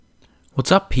What's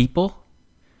up, people?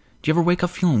 Do you ever wake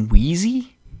up feeling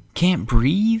wheezy? Can't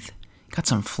breathe? Got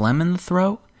some phlegm in the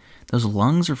throat? Those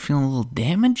lungs are feeling a little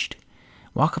damaged?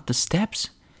 Walk up the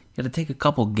steps? You gotta take a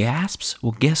couple gasps?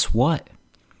 Well, guess what?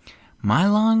 My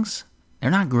lungs,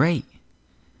 they're not great.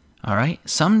 Alright?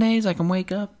 Some days I can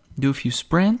wake up, do a few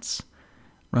sprints,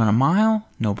 run a mile,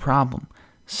 no problem.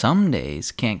 Some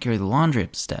days can't carry the laundry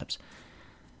up the steps.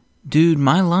 Dude,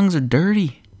 my lungs are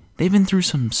dirty. They've been through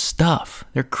some stuff.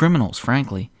 They're criminals,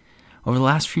 frankly. Over the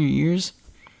last few years,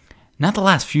 not the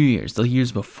last few years, the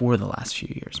years before the last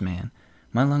few years, man.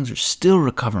 My lungs are still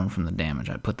recovering from the damage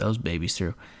I put those babies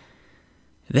through.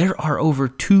 There are over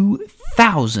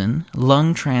 2,000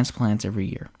 lung transplants every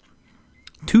year.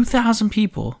 2,000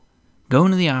 people go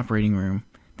into the operating room,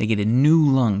 they get a new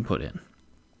lung put in.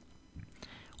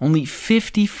 Only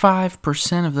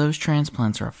 55% of those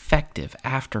transplants are effective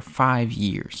after 5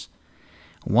 years.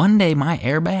 One day, my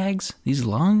airbags, these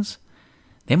lungs,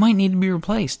 they might need to be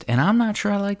replaced, and I'm not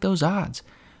sure I like those odds.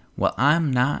 Well, I'm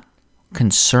not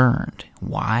concerned.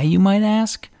 Why, you might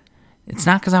ask? It's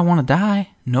not because I want to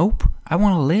die. Nope, I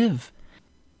want to live.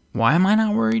 Why am I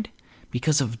not worried?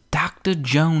 Because of Dr.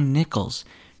 Joan Nichols.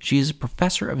 She is a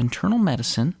professor of internal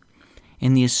medicine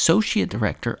and the associate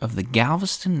director of the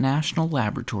Galveston National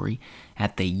Laboratory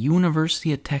at the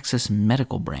University of Texas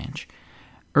Medical Branch.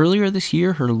 Earlier this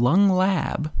year, her lung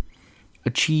lab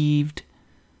achieved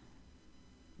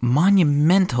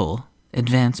monumental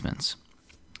advancements.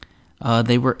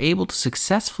 They were able to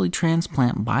successfully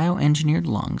transplant bioengineered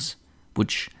lungs,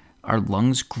 which are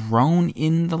lungs grown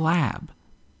in the lab,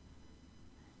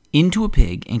 into a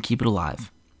pig and keep it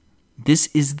alive. This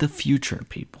is the future,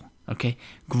 people, okay?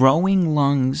 Growing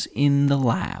lungs in the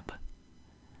lab.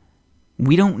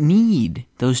 We don't need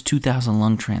those 2,000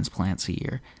 lung transplants a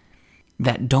year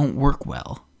that don't work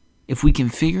well if we can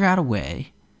figure out a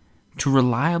way to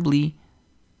reliably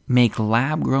make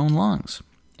lab-grown lungs.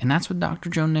 And that's what Dr.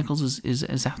 Joan Nichols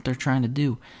is out there trying to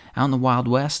do, out in the Wild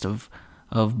West of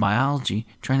biology,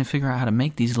 trying to figure out how to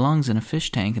make these lungs in a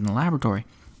fish tank in the laboratory.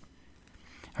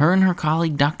 Her and her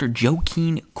colleague, Dr.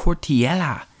 Joaquin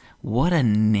Cortiella, what a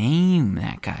name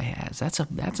that guy has. That's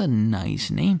a nice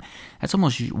name. That's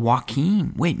almost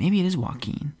Joaquin. Wait, maybe it is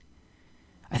Joaquin.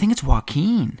 I think it's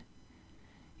Joaquin.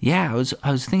 Yeah,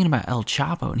 I was thinking about El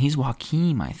Chapo, and he's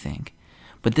Joaquin, I think.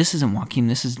 But this isn't Joaquin.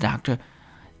 This is Dr.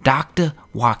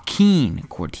 Joaquin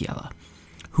Cortiella,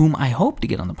 whom I hope to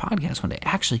get on the podcast one day.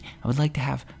 Actually, I would like to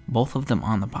have both of them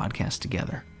on the podcast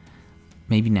together,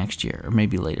 maybe next year or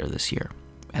maybe later this year,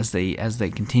 as they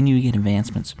continue to get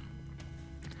advancements.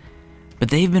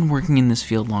 But they've been working in this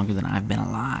field longer than I've been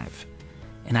alive,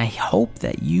 and I hope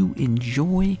that you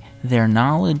enjoy their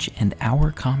knowledge and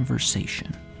our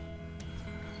conversation.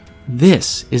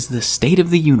 This is the State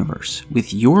of the Universe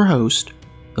with your host,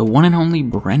 the one and only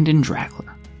Brendan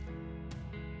Drackler.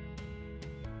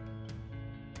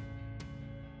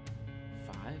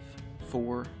 5,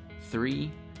 4,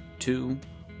 3, 2,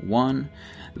 1.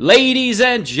 Ladies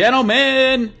and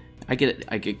gentlemen, I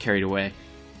get carried away.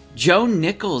 Joan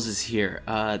Nichols is here.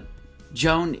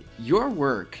 Joan, your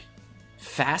work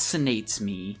fascinates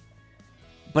me,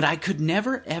 but I could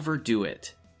never ever do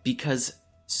it because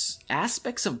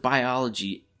aspects of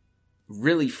biology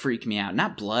really freak me out.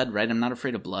 Not blood, right? I'm not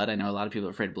afraid of blood. I know a lot of people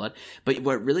are afraid of blood. But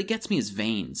what really gets me is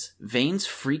veins. Veins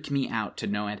freak me out to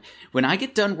no end. When I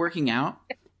get done working out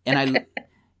and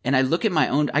I look at my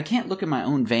own, I can't look at my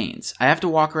own veins. I have to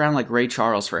walk around like Ray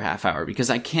Charles for a half hour because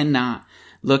I cannot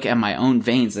look at my own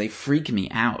veins. They freak me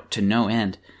out to no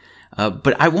end.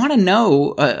 But I want to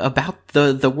know about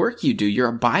the work you do. You're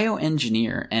a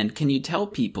bioengineer, and can you tell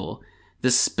people the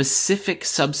specific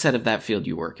subset of that field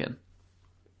you work in?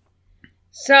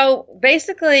 So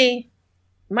basically,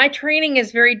 my training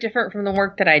is very different from the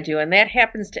work that I do, and that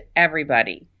happens to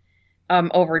everybody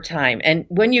over time. And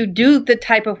when you do the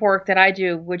type of work that I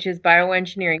do, which is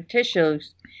bioengineering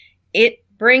tissues, it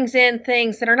brings in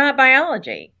things that are not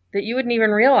biology that you wouldn't even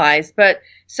realize. But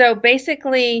so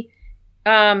basically,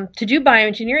 to do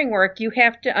bioengineering work, you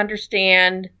have to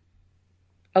understand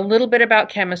a little bit about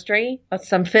chemistry,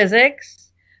 some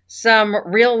physics, some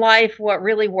real life, what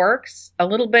really works. A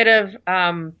little bit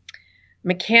of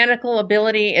mechanical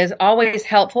ability is always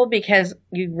helpful because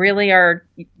you really are,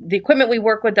 the equipment we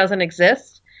work with doesn't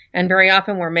exist, and very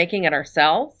often we're making it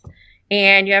ourselves.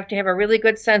 And you have to have a really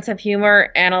good sense of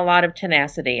humor and a lot of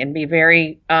tenacity and be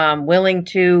very willing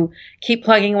to keep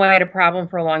plugging away at a problem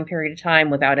for a long period of time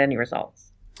without any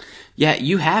results. Yeah,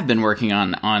 you have been working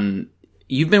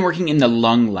you've been working in the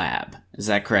lung lab, is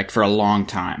that correct, for a long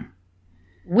time?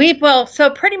 So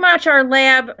pretty much our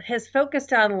lab has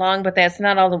focused on lung, but that's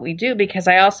not all that we do because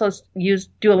I also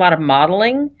do a lot of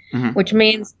modeling, which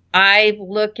means I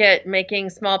look at making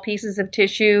small pieces of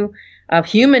tissue, of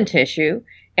human tissue,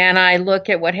 and I look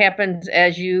at what happens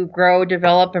as you grow,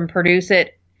 develop, and produce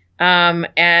it.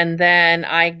 And then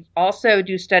I also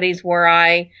do studies where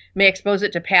I may expose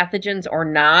it to pathogens or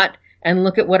not, and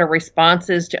look at what a response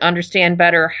is to understand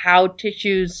better how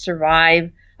tissues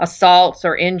survive assaults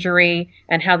or injury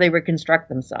and how they reconstruct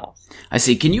themselves. I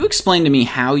see. Can you explain to me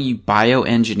how you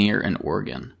bioengineer an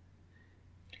organ?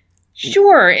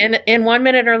 Sure. In 1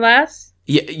 minute or less?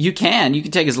 Yeah, you can. You can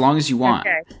take as long as you want.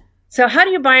 Okay. So how do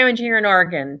you bioengineer an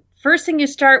organ? First thing you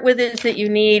start with is that you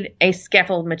need a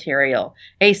scaffold material,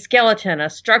 a skeleton, a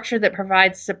structure that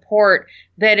provides support,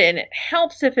 that it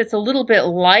helps if it's a little bit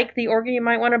like the organ you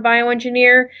might want to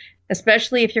bioengineer,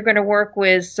 especially if you're going to work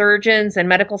with surgeons and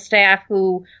medical staff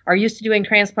who are used to doing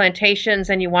transplantations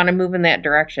and you want to move in that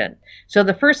direction. So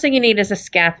the first thing you need is a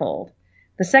scaffold.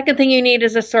 The second thing you need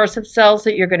is a source of cells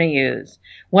that you're going to use,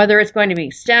 whether it's going to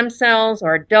be stem cells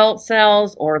or adult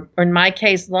cells, or in my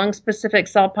case, lung-specific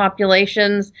cell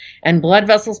populations and blood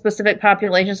vessel-specific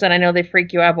populations. And I know they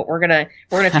freak you out, but we're gonna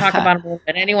talk about them a little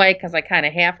bit anyway because I kind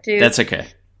of have to. That's okay.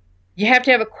 You have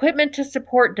to have equipment to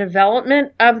support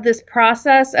development of this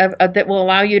process that will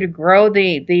allow you to grow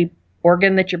the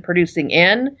organ that you're producing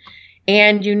in,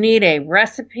 and you need a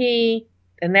recipe,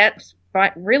 and that's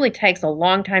really takes a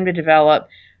long time to develop.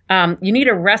 You need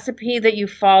a recipe that you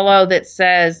follow that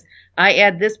says, I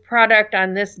add this product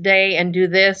on this day and do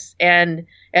this and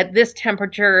at this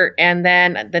temperature, and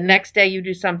then the next day you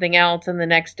do something else, and the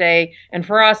next day. And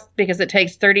for us, because it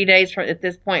takes 30 days at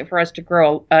this point for us to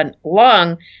grow a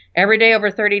lung, every day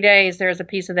over 30 days, there's a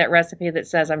piece of that recipe that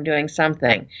says I'm doing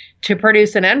something to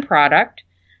produce an end product.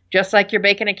 Just like you're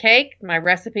baking a cake, my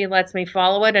recipe lets me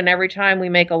follow it, and every time we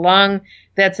make a lung,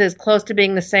 that's as close to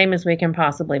being the same as we can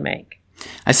possibly make.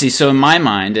 I see. So in my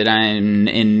mind, and I'm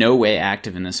in no way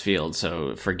active in this field,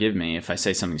 so forgive me if I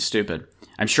say something stupid.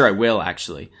 I'm sure I will,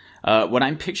 actually. What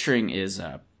I'm picturing is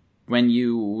when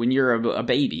you're a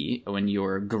baby, when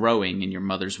you're growing in your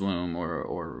mother's womb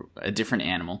or a different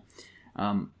animal,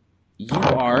 you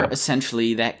are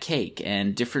essentially that cake,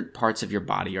 and different parts of your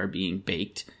body are being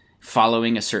baked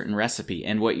following a certain recipe,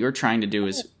 and what you're trying to do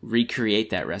is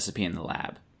recreate that recipe in the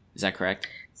lab. Is that correct?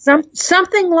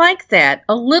 Something like that.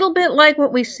 A little bit like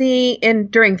what we see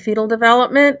during fetal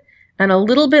development, and a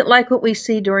little bit like what we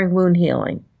see during wound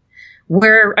healing.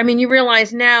 Where, I mean, you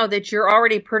realize now that you're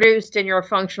already produced and you're a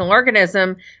functional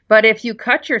organism, but if you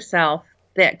cut yourself,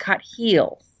 that cut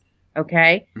heals,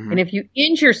 okay? And if you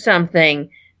injure something,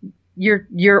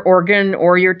 your organ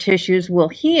or your tissues will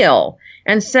heal.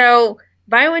 And so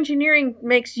bioengineering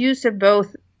makes use of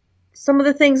both some of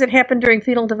the things that happen during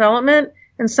fetal development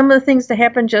and some of the things that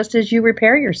happen just as you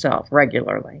repair yourself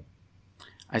regularly.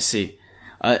 I see.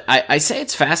 I say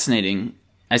it's fascinating.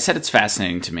 I said it's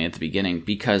fascinating to me at the beginning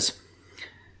because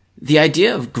the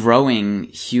idea of growing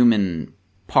human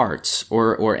parts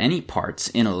or any parts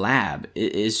in a lab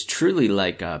is truly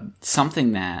like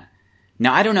something that...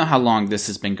 Now, I don't know how long this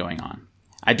has been going on.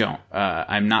 I don't.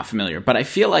 I'm not familiar. But I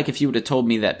feel like if you would have told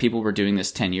me that people were doing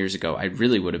this 10 years ago, I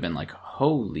really would have been like,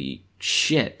 holy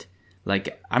shit.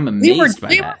 Like, I'm amazed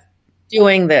by that.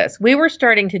 Doing this. We were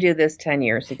starting to do this 10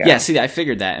 years ago. Yeah, see, I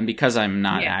figured that. And because I'm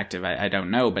not active, I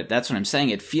don't know. But that's what I'm saying.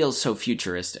 It feels so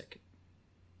futuristic.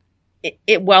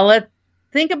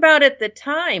 Think about it, the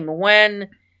time when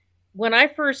I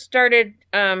first started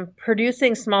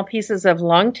producing small pieces of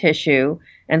lung tissue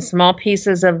and small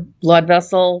pieces of blood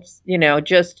vessels,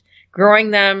 just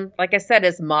growing them, like I said,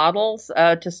 as models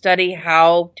to study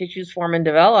how tissues form and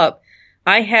develop,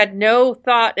 I had no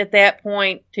thought at that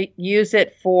point to use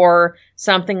it for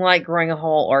something like growing a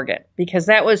whole organ, because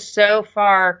that was so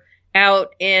far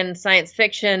out in science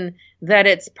fiction that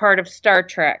it's part of Star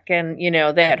Trek and,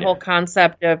 that whole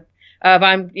concept of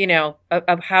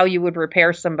how you would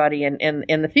repair somebody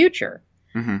in the future.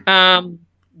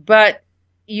 But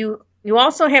you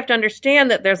also have to understand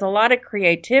that there's a lot of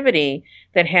creativity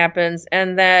that happens,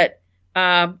 and that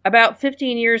about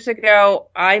 15 years ago,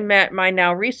 I met my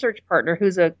now research partner,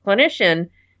 who's a clinician,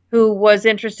 who was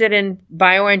interested in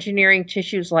bioengineering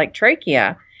tissues like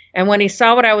trachea. And when he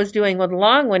saw what I was doing with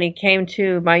lung, when he came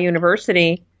to my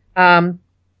university,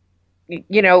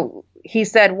 he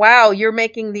said, wow, you're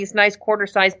making these nice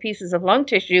quarter-sized pieces of lung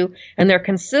tissue, and they're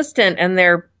consistent, and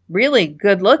they're really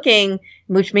good looking,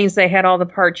 which means they had all the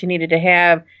parts you needed to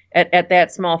have at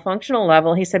that small functional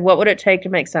level. He said, what would it take to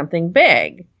make something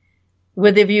big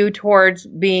with a view towards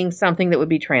being something that would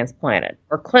be transplanted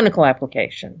or clinical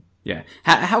application? Yeah.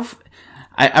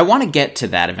 I want to get to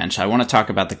that eventually. I want to talk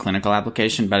about the clinical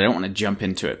application, but I don't want to jump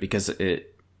into it because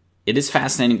it is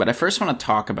fascinating. But I first want to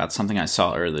talk about something I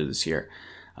saw earlier this year.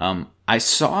 I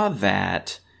saw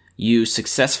that you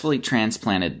successfully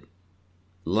transplanted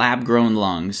lab-grown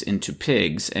lungs into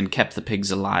pigs and kept the pigs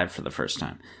alive for the first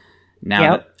time.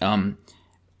 Now,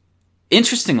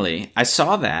 interestingly, I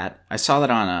saw that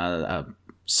on a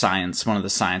science, one of the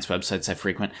science websites I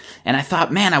frequent, and I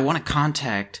thought, man, I want to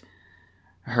contact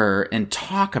her and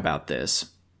talk about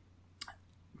this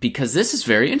because this is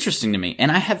very interesting to me.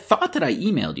 And I had thought that I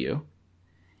emailed you,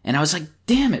 and I was like,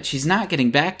 damn it, she's not getting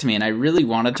back to me, and I really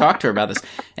want to talk to her about this.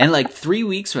 And like 3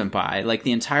 weeks went by, like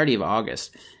the entirety of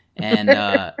August, and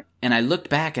and I looked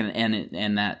back,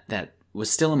 and that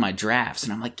was still in my drafts,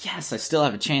 and I'm like, yes, I still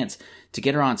have a chance to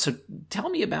get her on. So tell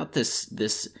me about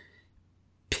this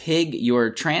pig. You're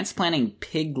transplanting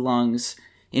pig lungs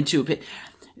into a pig.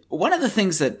 One of the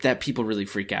things that people really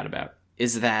freak out about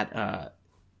is that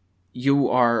you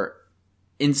are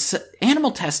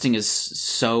animal testing is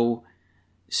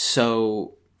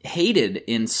so hated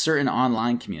in certain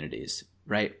online communities,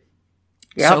 right?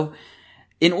 Yep. So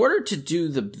in order to do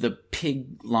the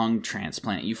pig lung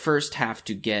transplant, you first have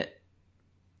to get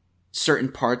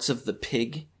certain parts of the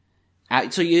pig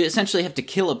out. So you essentially have to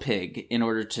kill a pig in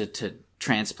order to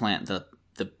transplant the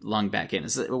lung back in.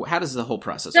 How does the whole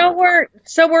process work?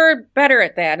 We're better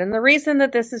at that. And the reason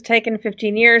that this has taken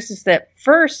 15 years is that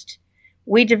first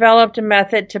we developed a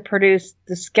method to produce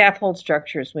the scaffold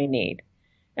structures we need.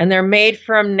 And they're made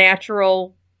from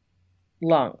natural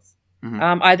lungs,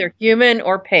 either human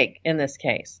or pig in this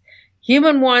case.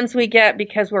 Human ones we get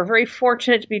because we're very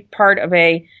fortunate to be part of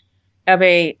a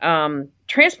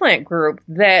transplant group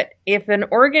that if an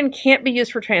organ can't be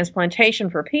used for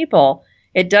transplantation for people,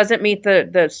 it doesn't meet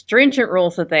the stringent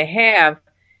rules that they have,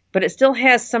 but it still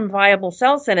has some viable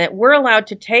cells in it. We're allowed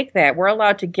to take that. We're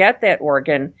allowed to get that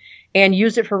organ and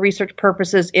use it for research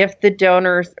purposes if the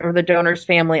donors or the donor's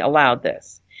family allowed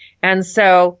this. And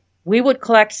so we would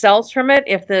collect cells from it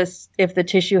if the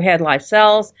tissue had live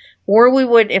cells, or we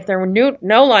would, if there were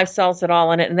no live cells at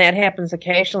all in it, and that happens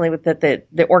occasionally with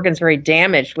the organ's very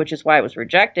damaged, which is why it was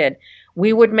rejected,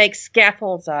 we would make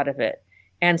scaffolds out of it.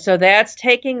 And so that's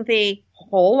taking the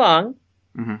whole lung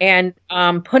and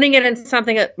putting it in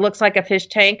something that looks like a fish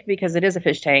tank, because it is a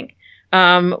fish tank,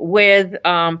 with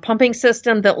pumping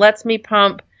system that lets me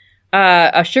pump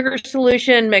a sugar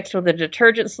solution mixed with a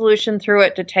detergent solution through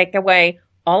it to take away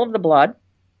all of the blood,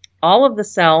 all of the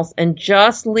cells, and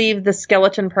just leave the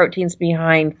skeleton proteins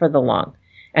behind for the lung.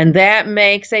 And that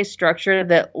makes a structure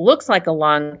that looks like a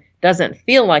lung, doesn't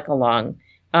feel like a lung,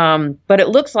 but it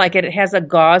looks like it. It has a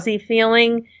gauzy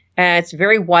feeling. It's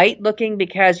very white looking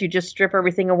because you just strip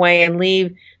everything away and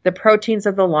leave the proteins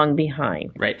of the lung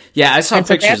behind. Right. Yeah, I saw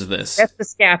pictures of this. That's the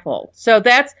scaffold. So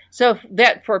that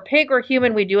for pig or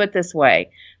human, we do it this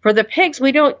way. For the pigs,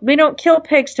 we don't kill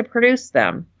pigs to produce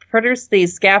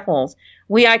these scaffolds.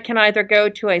 I can either go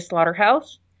to a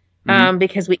slaughterhouse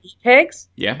because we eat pigs.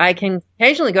 Yeah. I can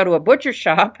occasionally go to a butcher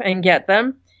shop and get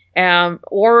them.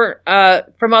 Or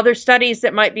from other studies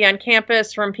that might be on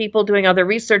campus, from people doing other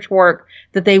research work,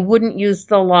 that they wouldn't use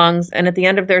the lungs. And at the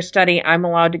end of their study, I'm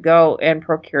allowed to go and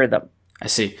procure them. I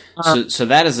see. So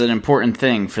that is an important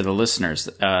thing for the listeners.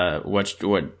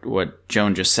 What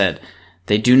Joan just said,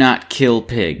 they do not kill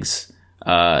pigs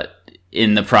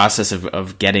in the process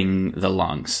of getting the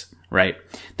lungs. Right.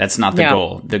 That's not the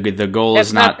goal. The goal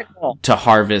is not to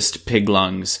harvest pig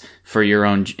lungs for your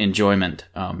own enjoyment.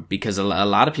 Because a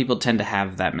lot of people tend to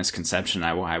have that misconception.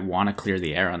 I want to clear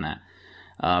the air on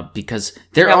that. Because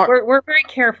we're very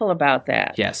careful about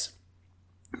that. Yes.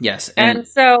 Yes. And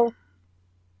so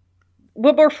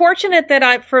we're fortunate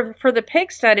that for the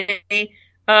pig study,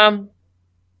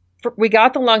 we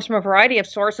got the lungs from a variety of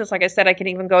sources. Like I said, I can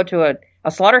even go to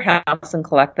a slaughterhouse and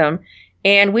collect them.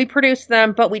 And we produce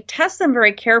them, but we test them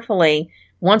very carefully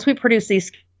once we produce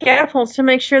these scaffolds to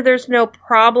make sure there's no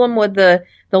problem with the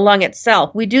lung itself.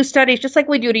 We do studies just like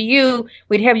we do to you.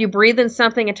 We'd have you breathe in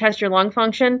something and test your lung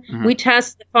function. We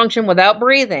test the function without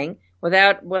breathing,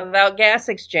 without gas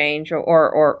exchange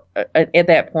or at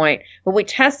that point. But we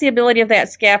test the ability of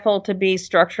that scaffold to be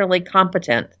structurally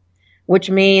competent,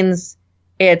 which means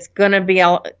it's going to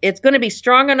be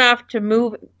strong enough to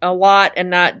move a lot and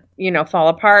not, fall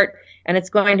apart. And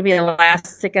it's going to be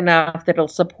elastic enough that it'll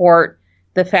support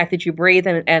the fact that you breathe,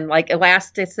 and like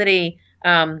elasticity,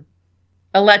 it'll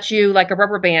let you, like a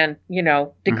rubber band,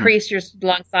 decrease your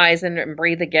lung size and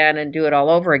breathe again and do it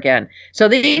all over again. So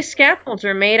these scaffolds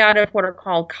are made out of what are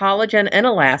called collagen and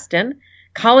elastin.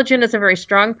 Collagen is a very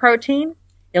strong protein.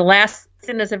 Elastin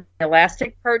is an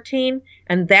elastic protein,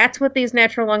 and that's what these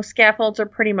natural lung scaffolds are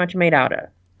pretty much made out of.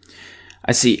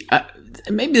 I see.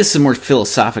 Maybe this is a more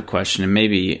philosophic question, and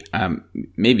maybe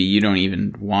you don't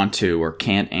even want to or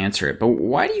can't answer it. But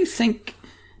why do you think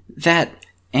that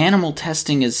animal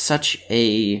testing is such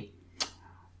a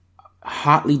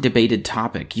hotly debated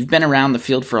topic? You've been around the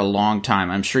field for a long time.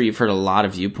 I'm sure you've heard a lot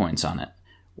of viewpoints on it.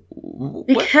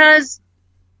 Because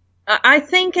I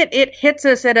think it hits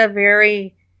us at a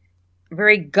very,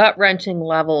 very gut-wrenching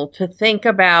level to think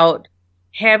about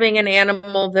having an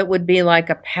animal that would be like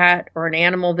a pet or an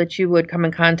animal that you would come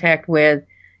in contact with.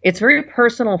 It's very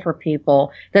personal for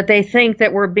people that they think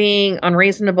that we're being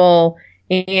unreasonable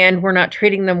and we're not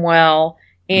treating them well.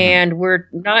 And we're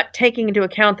not taking into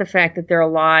account the fact that they're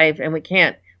alive, and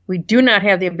we do not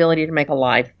have the ability to make a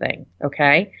live thing.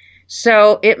 Okay.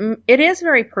 So it is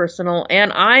very personal.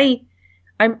 And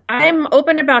I'm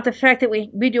open about the fact that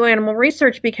we do animal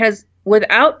research, because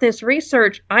without this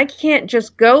research, I can't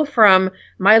just go from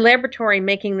my laboratory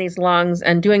making these lungs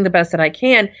and doing the best that I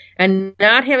can and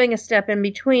not having a step in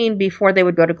between before they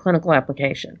would go to clinical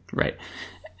application. Right.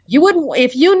 You wouldn't,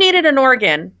 if you needed an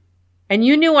organ and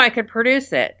you knew I could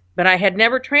produce it, but I had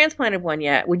never transplanted one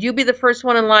yet, would you be the first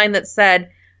one in line that said,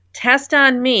 test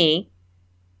on me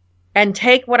and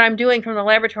take what I'm doing from the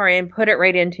laboratory and put it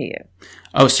right into you?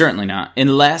 Oh, certainly not.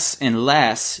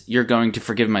 Unless you're going to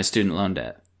forgive my student loan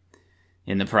debt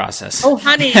in the process. Oh,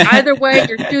 honey, either way,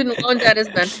 your student loan debt has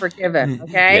been forgiven,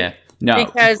 okay? Yeah. No,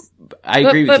 because I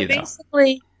agree with you, though. But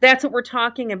basically, that's what we're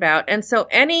talking about. And so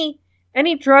any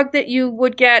drug that you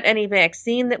would get, any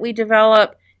vaccine that we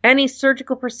develop, any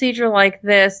surgical procedure like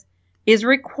this is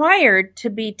required to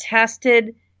be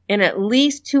tested in at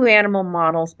least 2 animal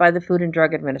models by the Food and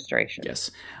Drug Administration.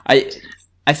 Yes.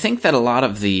 I think that a lot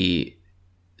of the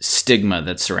stigma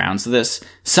that surrounds this,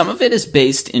 some of it is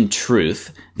based in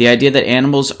truth. The idea that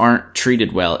animals aren't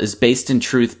treated well is based in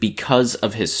truth because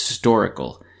of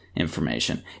historical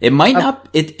information. It might not,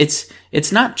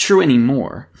 it's not true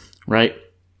anymore, right?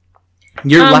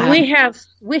 We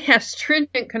have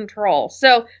stringent control.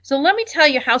 So let me tell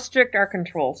you how strict our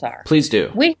controls are. Please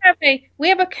do. We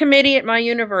have a committee at my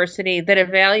university that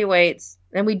evaluates,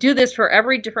 and we do this for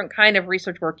every different kind of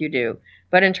research work you do.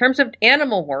 But in terms of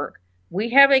animal work, we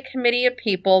have a committee of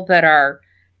people that are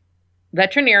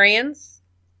veterinarians,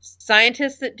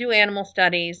 scientists that do animal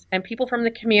studies, and people from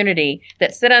the community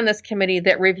that sit on this committee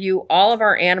that review all of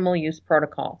our animal use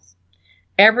protocols.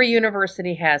 Every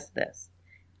university has this.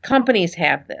 Companies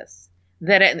have this.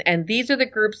 And these are the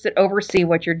groups that oversee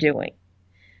what you're doing.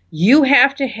 You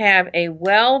have to have a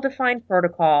well-defined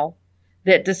protocol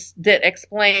that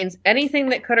explains anything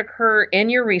that could occur in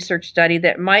your research study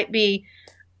that might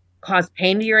cause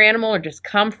pain to your animal or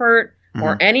discomfort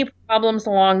or any problems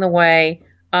along the way.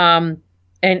 And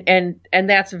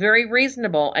that's very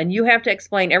reasonable. And you have to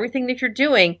explain everything that you're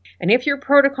doing. And if your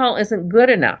protocol isn't good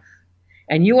enough,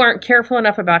 and you aren't careful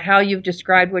enough about how you've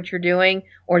described what you're doing,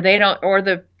 or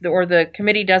the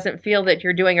committee doesn't feel that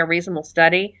you're doing a reasonable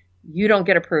study, you don't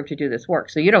get approved to do this work.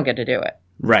 So you don't get to do it.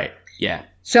 Right. Yeah.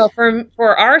 So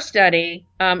for our study,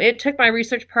 it took my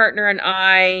research partner and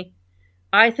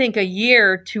I think a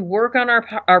year to work on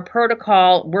our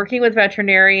protocol, working with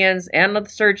veterinarians and the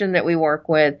surgeon that we work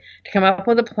with to come up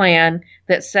with a plan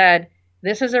that said,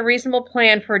 this is a reasonable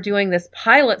plan for doing this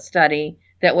pilot study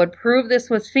that would prove this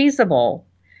was feasible.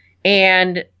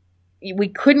 And we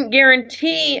couldn't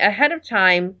guarantee ahead of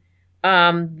time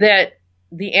that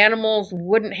the animals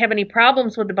wouldn't have any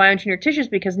problems with the bioengineered tissues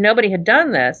because nobody had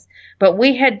done this. But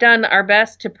we had done our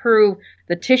best to prove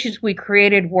the tissues we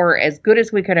created were as good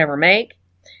as we could ever make,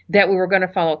 that we were going to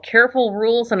follow careful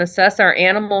rules and assess our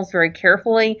animals very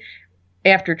carefully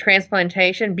after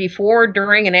transplantation, before,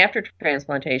 during, and after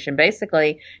transplantation,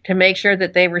 basically, to make sure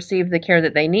that they received the care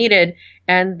that they needed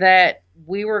and that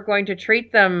we were going to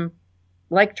treat them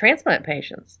like transplant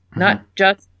patients, not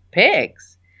just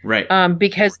pigs. Right.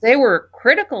 Because they were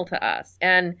critical to us.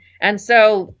 And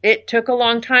so it took a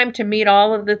long time to meet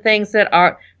all of the things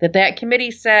that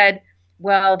committee said,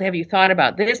 well, have you thought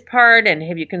about this part? And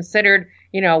have you considered,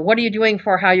 what are you doing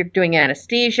for how you're doing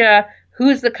anesthesia?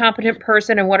 Who's the competent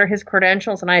person and what are his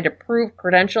credentials? And I had to prove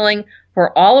credentialing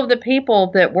for all of the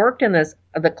people that worked in this,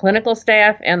 the clinical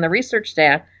staff and the research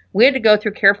staff. We had to go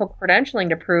through careful credentialing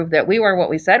to prove that we were what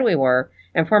we said we were.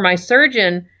 And for my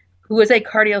surgeon, who is a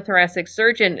cardiothoracic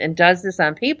surgeon and does this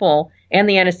on people, and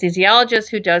the anesthesiologist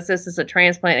who does this as a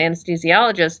transplant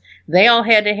anesthesiologist, they all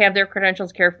had to have their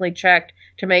credentials carefully checked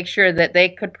to make sure that they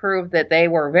could prove that they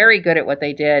were very good at what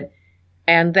they did.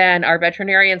 And then our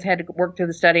veterinarians had to work through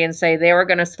the study and say they were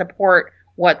going to support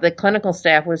what the clinical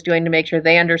staff was doing to make sure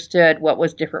they understood what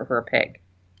was different for a pig.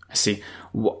 I see.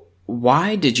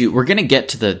 Why did you? We're gonna get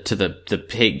to the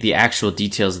pig, the actual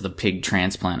details of the pig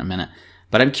transplant in a minute.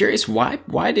 But I'm curious, why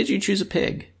did you choose a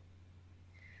pig?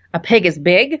 A pig is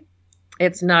big.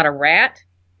 It's not a rat.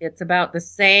 It's about the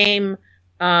same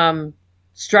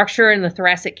structure in the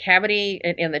thoracic cavity,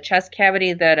 in the chest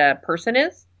cavity that a person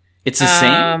is. It's the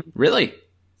same? Really?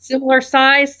 Similar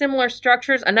size, similar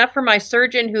structures, enough for my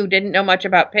surgeon who didn't know much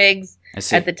about pigs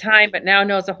at the time, but now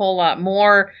knows a whole lot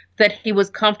more, that he was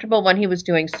comfortable when he was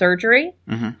doing surgery.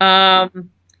 Mm-hmm.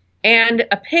 And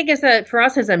a pig for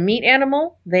us is a meat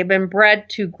animal. They've been bred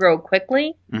to grow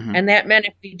quickly. Mm-hmm. And that meant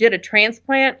if we did a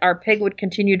transplant, our pig would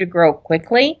continue to grow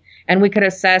quickly, and we could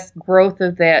assess growth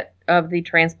of the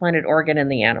transplanted organ in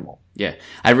the animal. Yeah.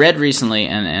 I read recently,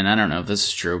 and I don't know if this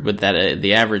is true, but that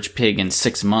the average pig in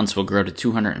 6 months will grow to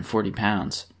 240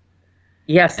 pounds.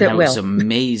 Yes, it will. I was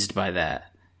amazed by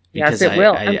that. Yes, it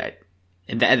will.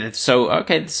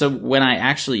 So when I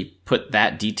actually put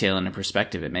that detail into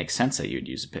perspective, it makes sense that you'd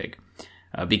use a pig.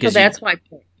 Because that's why.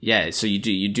 Yeah, so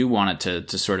you do want it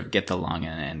to sort of get the lung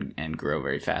and grow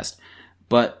very fast.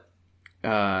 But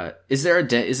is there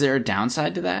a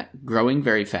downside to that? Growing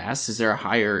very fast? Is there a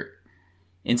higher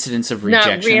incidence of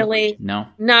rejection? Not really. No?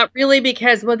 Not really,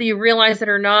 because whether you realize it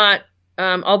or not,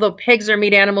 although pigs are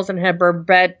meat animals and have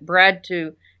bred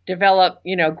to develop,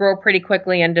 grow pretty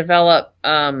quickly and develop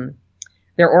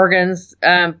their organs,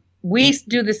 we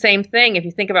do the same thing. If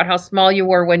you think about how small you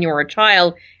were when you were a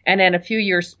child, and in a few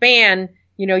years span,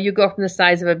 you go from the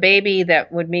size of a baby,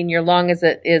 that would mean your lung is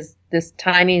this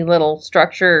tiny little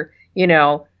structure,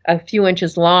 a few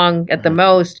inches long at the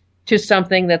most, to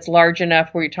something that's large enough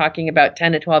where you're talking about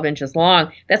 10 to 12 inches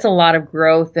long. That's a lot of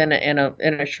growth in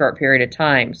a short period of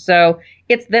time. So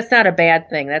that's not a bad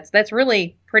thing. That's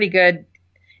really pretty good.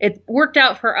 It worked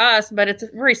out for us, but it's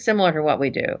very similar to what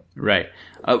we do. Right.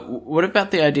 What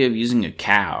about the idea of using a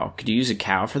cow? Could you use a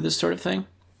cow for this sort of thing?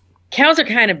 Cows are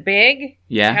kind of big.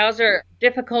 Yeah. Cows are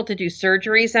difficult to do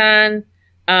surgeries on.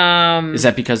 Is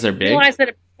that because they're big? Realize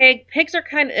that pigs are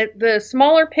the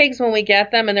smaller pigs when we get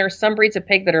them, and there are some breeds of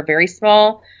pig that are very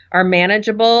small, are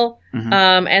manageable, mm-hmm.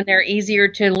 And they're easier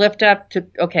to lift up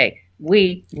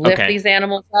we lift these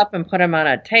animals up and put them on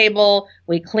a table.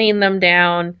 We clean them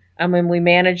down. And we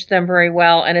manage them very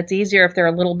well, and it's easier if they're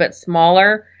a little bit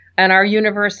smaller. And our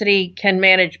university can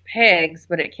manage pigs,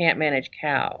 but it can't manage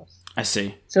cows. I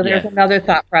see. So there's another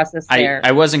thought process there.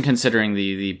 I wasn't considering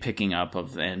the picking up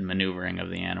and maneuvering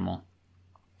of the animal.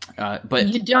 But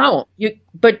you don't.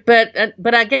 But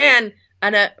again,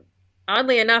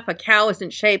 oddly enough, a cow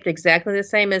isn't shaped exactly the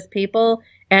same as people,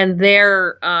 and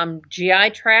their GI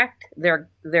tract, their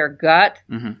gut,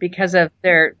 mm-hmm. because of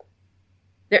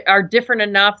they are different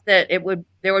enough that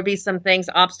there would be some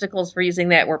obstacles for using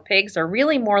that, where pigs are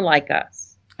really more like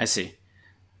us. I see.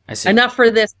 Enough for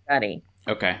this study.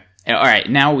 Okay. All right.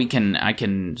 Now I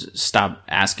can stop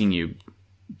asking you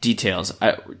details.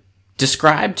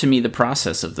 Describe to me the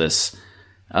process of this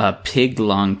pig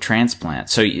lung transplant.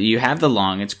 So you have the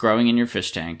lung, it's growing in your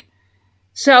fish tank.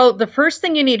 So the first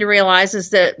thing you need to realize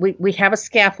is that we have a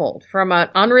scaffold from an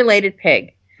unrelated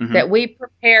pig, mm-hmm. that we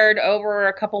prepared over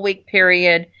a couple-week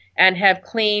period and have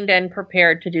cleaned and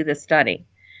prepared to do the study.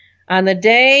 On the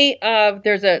day of,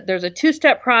 there's a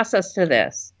two-step process to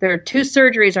this. There are two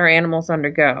surgeries our animals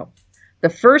undergo. The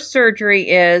first surgery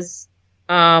is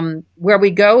where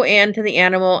we go into the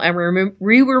animal and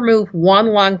we remove one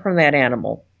lung from that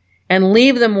animal and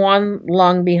leave them one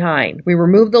lung behind. We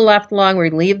remove the left lung, we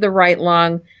leave the right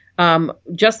lung.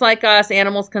 Just like us,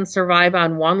 animals can survive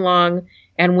on one lung.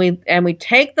 And we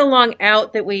take the lung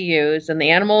out that we use, and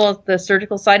the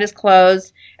surgical site is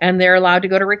closed, and they're allowed to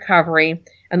go to recovery.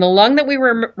 And the lung that we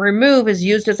remove is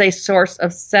used as a source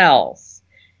of cells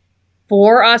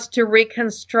for us to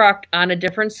reconstruct on a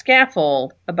different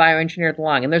scaffold a bioengineered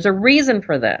lung. And there's a reason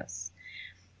for this.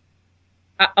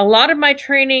 A lot of my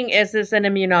training is as an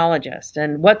immunologist,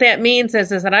 and what that means is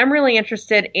that I'm really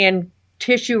interested in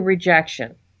tissue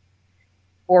rejection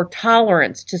or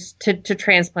tolerance to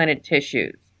transplanted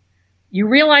tissues. You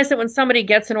realize that when somebody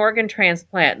gets an organ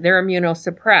transplant, they're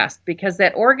immunosuppressed because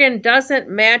that organ doesn't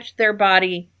match their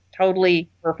body totally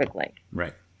perfectly.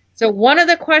 Right. So one of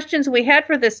the questions we had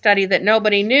for this study that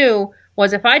nobody knew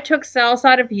was, if I took cells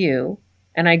out of you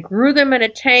and I grew them in a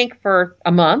tank for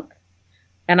a month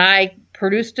and I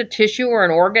produced a tissue or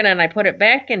an organ and I put it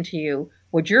back into you,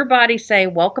 would your body say,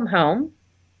 welcome home?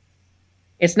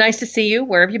 It's nice to see you.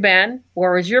 Where have you been?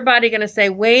 Or is your body going to say,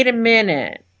 wait a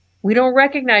minute, we don't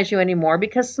recognize you anymore,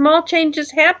 because small changes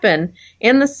happen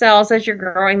in the cells as you're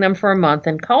growing them for a month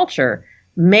in culture.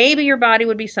 Maybe your body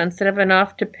would be sensitive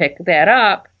enough to pick that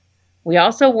up We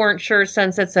also weren't sure,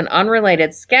 since it's an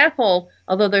unrelated scaffold,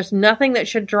 although there's nothing that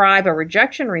should drive a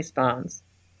rejection response,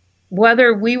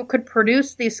 whether we could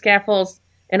produce these scaffolds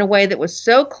in a way that was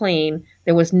so clean,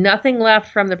 there was nothing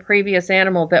left from the previous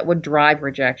animal that would drive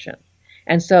rejection.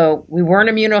 And so we weren't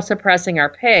immunosuppressing our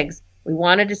pigs. We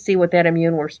wanted to see what that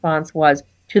immune response was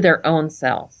to their own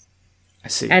cells. I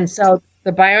see. And so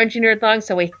the bioengineered lung,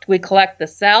 so we collect the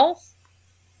cells.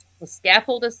 The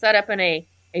scaffold is set up in a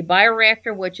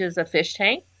bioreactor, which is a fish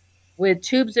tank, with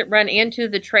tubes that run into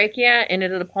the trachea and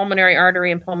into the pulmonary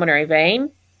artery and pulmonary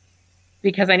vein,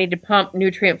 because I need to pump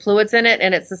nutrient fluids in it,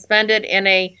 and it's suspended in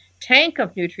a tank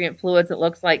of nutrient fluids that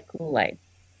looks like Kool-Aid.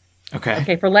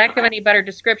 Okay, for lack of any better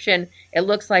description, it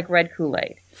looks like red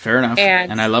Kool-Aid. Fair enough.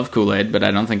 And I love Kool-Aid, but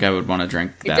I don't think I would want to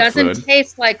drink that fluid. It doesn't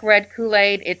taste like red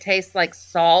Kool-Aid. It tastes like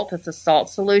salt. It's a salt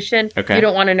solution. Okay. You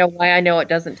don't want to know why I know it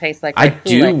doesn't taste like red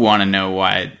Kool-Aid. I do want to know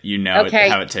why you know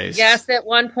how it tastes. Yes, at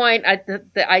one point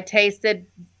I tasted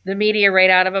the Meteorate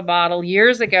out of a bottle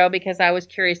years ago because I was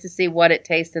curious to see what it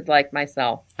tasted like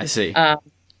myself. I see.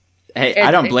 Hey,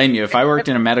 I don't blame you. If I worked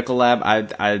in a medical lab, I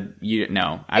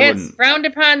wouldn't. It's frowned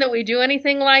upon that we do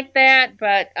anything like that,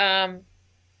 but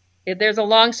there's a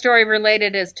long story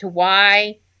related as to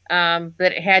why that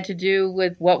it had to do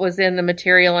with what was in the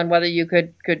material and whether you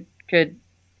could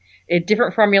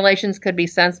different formulations could be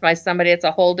sensed by somebody. It's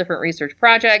a whole different research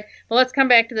project. But let's come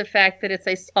back to the fact that it's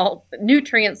a salt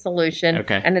nutrient solution,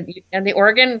 and the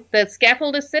organ, the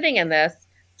scaffold is sitting in this,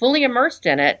 fully immersed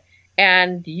in it.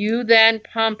 And you then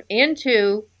pump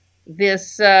into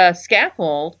this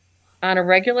scaffold on a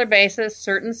regular basis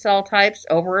certain cell types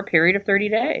over a period of 30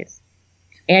 days.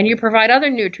 And you provide other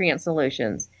nutrient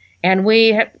solutions. And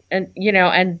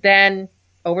and then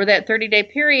over that 30-day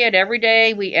period, every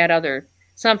day we add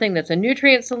something that's a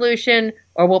nutrient solution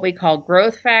or what we call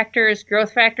growth factors.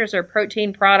 Growth factors are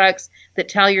protein products that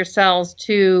tell your cells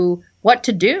what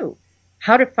to do,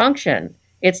 how to function.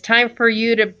 It's time for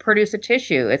you to produce a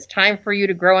tissue. It's time for you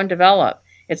to grow and develop.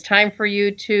 It's time for you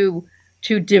to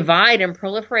divide and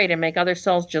proliferate and make other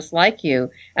cells just like you.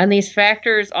 And these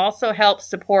factors also help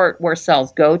support where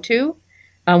cells go to,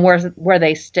 where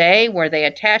they stay, where they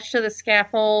attach to the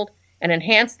scaffold, and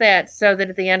enhance that so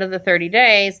that at the end of the 30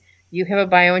 days, you have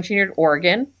a bioengineered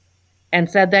organ. And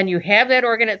so then you have that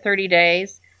organ at 30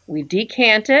 days. We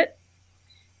decant it,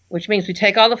 which means we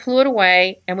take all the fluid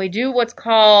away, and we do what's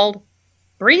called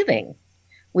breathing.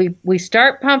 We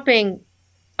start pumping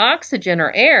oxygen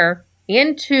or air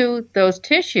into those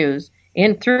tissues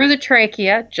in through the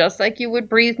trachea, just like you would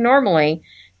breathe normally,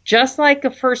 just like the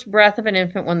first breath of an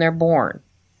infant when they're born.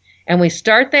 And we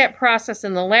start that process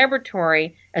in the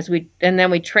laboratory and then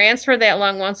we transfer that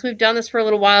lung. Once we've done this for a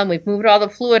little while and we've moved all the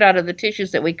fluid out of the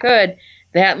tissues that we could,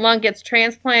 that lung gets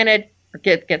transplanted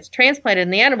in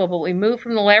the animal, but we move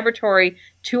from the laboratory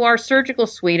to our surgical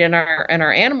suite in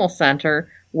our animal center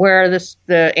where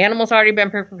the animal's already been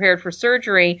prepared for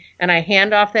surgery, and I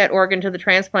hand off that organ to the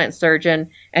transplant surgeon,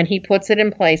 and he puts it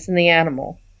in place in the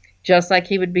animal, just like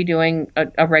he would be doing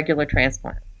a regular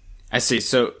transplant. I see.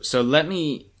 So let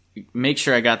me make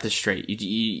sure I got this straight.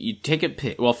 You take a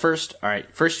pig. Well, first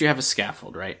you have a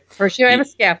scaffold, right? First you have a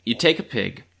scaffold. You take a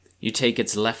pig. You take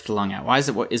its left lung out. Why is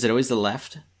it always the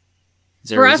left?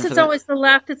 For us, it's always the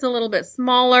left. It's a little bit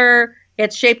smaller.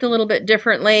 It's shaped a little bit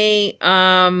differently.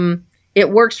 It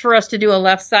works for us to do a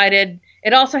left-sided.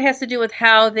 It also has to do with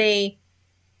how the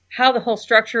whole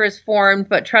structure is formed,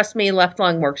 but trust me, left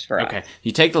lung works for us. Okay.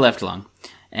 You take the left lung,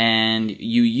 and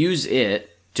you use it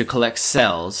to collect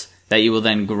cells that you will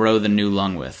then grow the new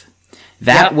lung with.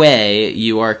 That way,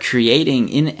 you are creating,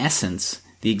 in essence,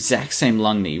 the exact same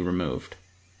lung that you removed.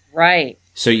 Right.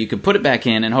 So you can put it back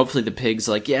in, and hopefully the pig's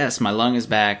like, yes, my lung is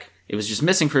back. It was just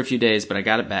missing for a few days, but I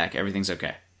got it back. Everything's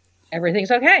okay. Everything's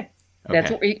okay.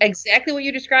 That's exactly what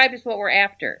you described is what we're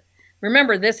after.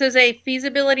 Remember, this is a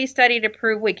feasibility study to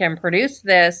prove we can produce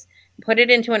this, put it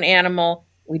into an animal.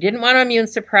 We didn't want to immune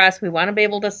suppress. We want to be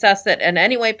able to assess it in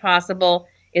any way possible.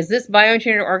 Is this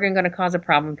bioengineered organ going to cause a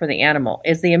problem for the animal?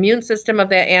 Is the immune system of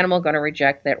that animal going to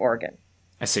reject that organ?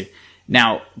 I see.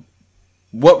 Now,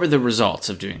 what were the results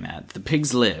of doing that? The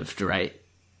pigs lived, right?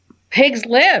 Pigs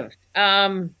lived.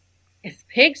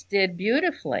 Pigs did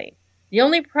beautifully. The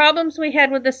only problems we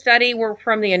had with the study were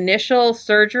from the initial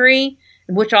surgery,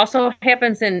 which also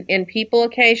happens in people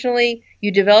occasionally.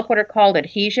 You develop what are called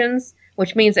adhesions,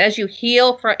 which means as you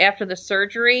heal after the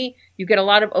surgery, you get a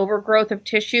lot of overgrowth of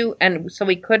tissue, and so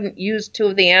we couldn't use two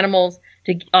of the animals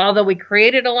although we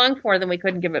created a lung for them, we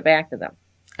couldn't give it back to them.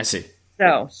 I see.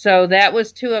 So that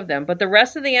was two of them. But the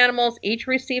rest of the animals each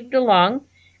received a lung,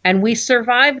 and we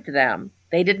survived them.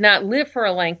 They did not live for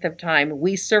a length of time.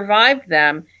 We survived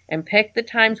them and picked the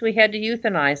times we had to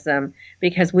euthanize them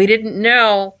because we didn't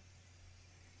know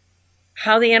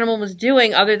how the animal was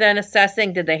doing other than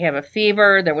assessing, did they have a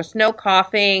fever? There was no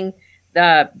coughing.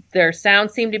 Their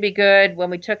sound seemed to be good. When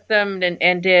we took them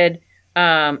and did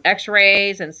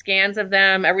x-rays and scans of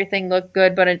them, everything looked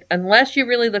good. But unless you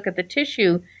really look at the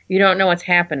tissue, you don't know what's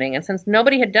happening. And since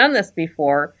nobody had done this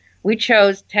before, we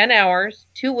chose 10 hours,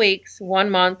 2 weeks, 1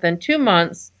 month, and 2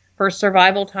 months for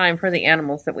survival time for the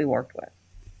animals that we worked with.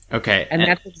 Okay. And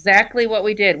that's exactly what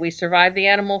we did. We survived the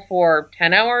animal for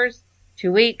 10 hours,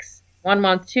 2 weeks, 1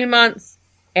 month, 2 months,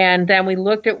 and then we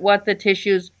looked at what the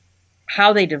tissues,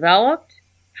 how they developed,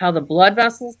 how the blood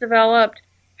vessels developed,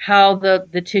 how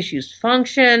the tissues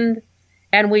functioned,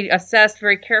 and we assessed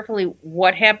very carefully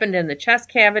what happened in the chest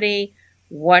cavity,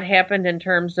 what happened in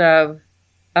terms of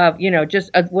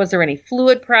was there any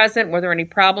fluid present, were there any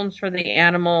problems for the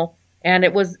animal, and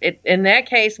in that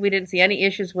case, we didn't see any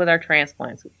issues with our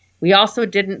transplants. We also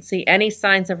didn't see any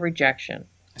signs of rejection.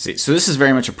 I see. So this is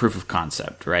very much a proof of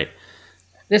concept, right?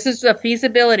 This is a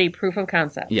feasibility proof of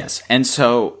concept. Yes. And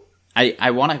so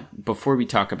I want to, before we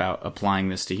talk about applying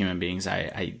this to human beings,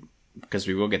 because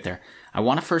we will get there, I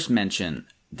want to first mention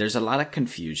there's a lot of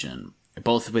confusion,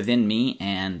 both within me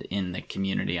and in the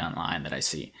community online that I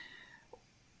see.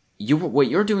 What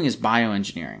you're doing is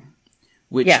bioengineering,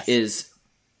 which is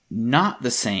not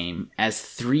the same as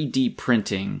 3D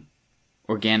printing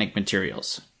organic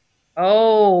materials.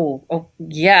 Oh,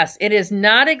 yes. It is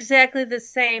not exactly the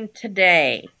same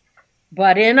today,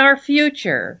 but in our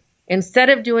future, instead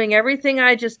of doing everything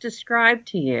I just described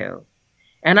to you,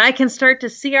 and I can start to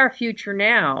see our future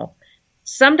now,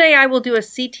 someday I will do a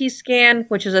CT scan,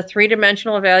 which is a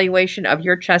 3-dimensional evaluation of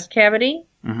your chest cavity.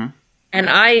 Mm-hmm. And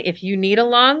if you need a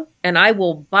lung, and I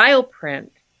will bioprint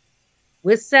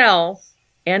with cells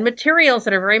and materials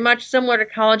that are very much similar to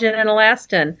collagen and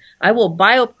elastin, I will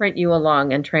bioprint you a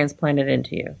lung and transplant it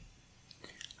into you.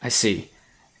 I see.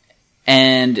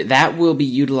 And that will be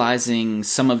utilizing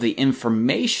some of the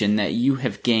information that you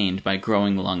have gained by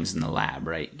growing lungs in the lab,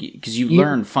 right? Because you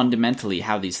learn fundamentally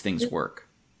how these things work.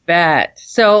 Bet.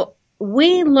 So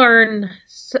we learn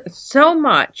so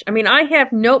much. I mean, I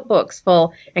have notebooks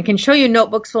full and can show you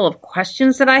notebooks full of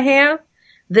questions that I have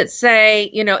that say,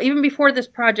 even before this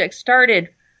project started,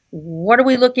 what are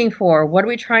we looking for? What are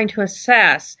we trying to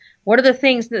assess? What are the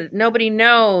things that nobody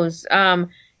knows?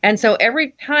 And so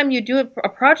every time you do a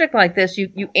project like this,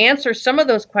 you answer some of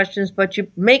those questions, but you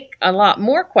make a lot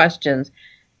more questions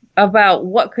about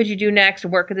what could you do next?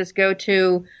 Where could this go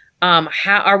to?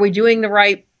 How are we doing the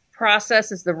right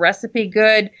process? Is the recipe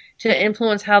good to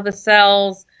influence how the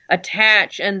cells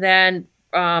attach and then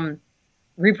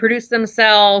reproduce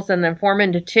themselves and then form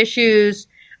into tissues?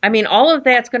 I mean, all of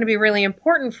that's going to be really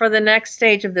important for the next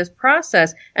stage of this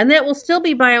process, and that will still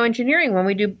be bioengineering when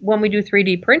we do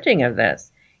 3D printing of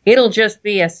this. It'll just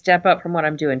be a step up from what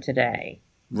I'm doing today.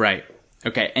 Right.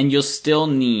 Okay. And will you still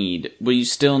need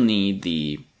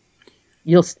the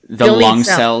lung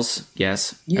cells?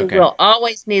 Yes. You will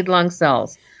always need lung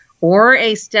cells or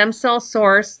a stem cell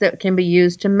source that can be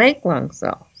used to make lung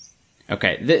cells.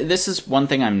 Okay. This is one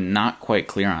thing I'm not quite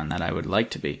clear on that I would like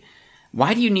to be.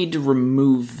 Why do you need to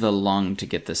remove the lung to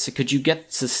get this? Could you get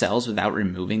the cells without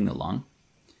removing the lung?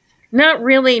 Not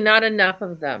really, not enough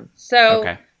of them.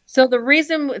 Okay. So the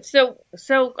reason,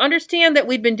 so understand that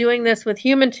we've been doing this with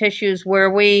human tissues where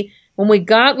when we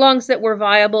got lungs that were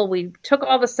viable, we took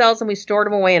all the cells and we stored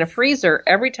them away in a freezer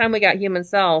every time we got human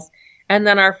cells. And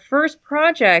then our first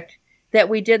project that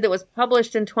we did that was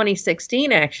published in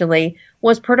 2016 actually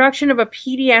was production of a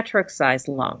pediatric-sized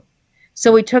lung.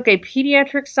 So we took a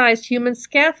pediatric-sized human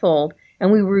scaffold and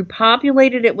we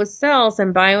repopulated it with cells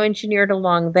and bioengineered a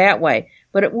lung that way.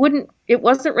 But it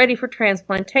wasn't ready for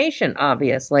transplantation,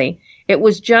 obviously. It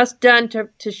was just done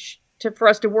for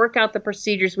us to work out the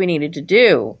procedures we needed to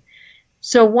do.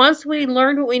 So once we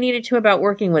learned what we needed to about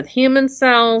working with human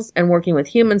cells and working with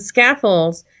human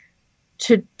scaffolds,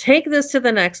 to take this to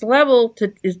the next level,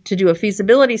 to do a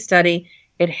feasibility study,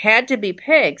 it had to be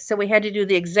pigs. So we had to do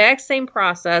the exact same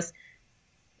process,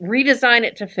 redesign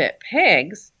it to fit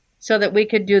pigs, so that we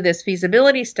could do this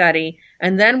feasibility study,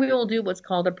 and then we will do what's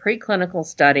called a preclinical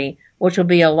study, which will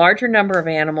be a larger number of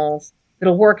animals.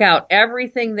 It'll work out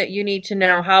everything that you need to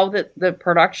know how the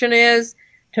production is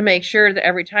to make sure that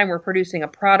every time we're producing a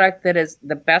product that is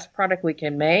the best product we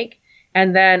can make,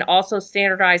 and then also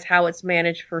standardize how it's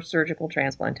managed for surgical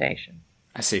transplantation.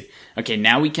 I see. Okay,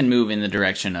 now we can move in the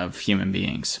direction of human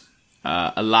beings.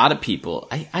 A lot of people,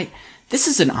 this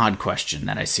is an odd question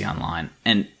that I see online,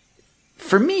 and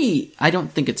for me, I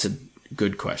don't think it's a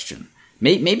good question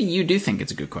maybe you do think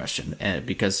it's a good question,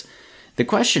 because the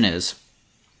question is,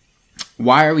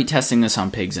 why are we testing this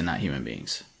on pigs and not human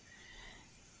beings?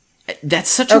 That's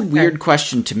such a weird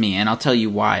question to me, and I'll tell you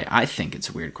why I think it's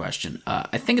a weird question.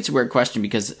 I think it's a weird question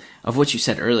because of what you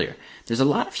said earlier. There's a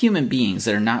lot of human beings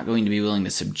that are not going to be willing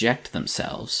to subject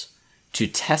themselves to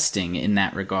testing in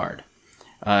that regard,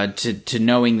 to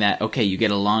knowing that, okay, you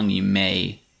get a lung, you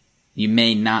may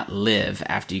not live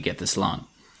after you get this lung.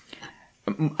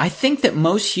 I think that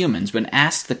most humans, when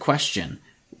asked the question,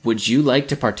 would you like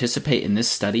to participate in this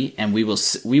study, and we will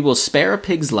spare a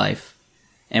pig's life,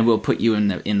 and we'll put you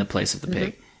in the place of the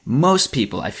pig. Most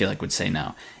people, I feel like, would say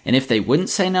no. And if they wouldn't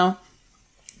say no,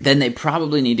 then they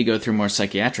probably need to go through more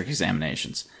psychiatric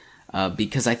examinations.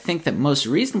 Because I think that most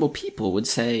reasonable people would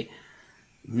say,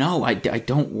 no, I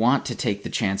don't want to take the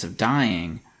chance of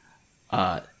dying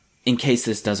in case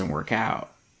this doesn't work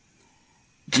out.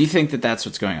 Do you think that that's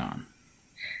what's going on?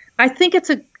 I think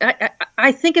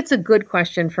it's a good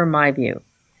question from my view.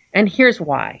 And here's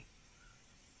why.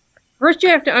 First, you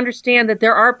have to understand that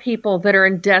there are people that are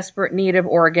in desperate need of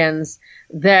organs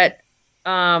that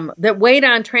wait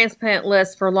on transplant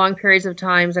lists for long periods of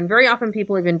times, and very often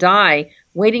people even die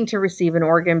waiting to receive an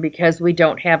organ because we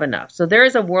don't have enough. So there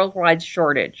is a worldwide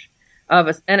shortage of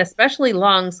us, and especially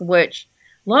lungs, which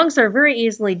lungs are very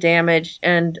easily damaged,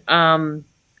 and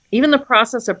even the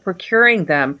process of procuring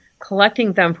them,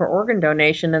 collecting them for organ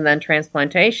donation and then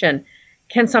transplantation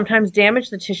can sometimes damage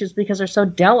the tissues because they're so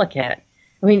delicate.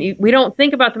 I mean, we don't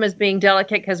think about them as being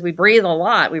delicate because we breathe a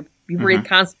lot. We breathe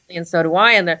constantly, and so do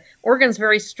I. And the organ's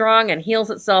very strong and heals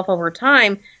itself over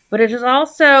time. But it is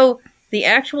also the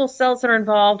actual cells that are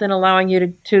involved in allowing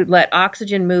you to let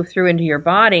oxygen move through into your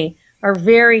body are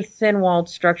very thin-walled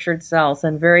structured cells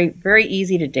and very, very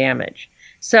easy to damage.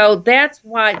 So that's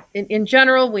why, in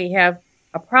general, we have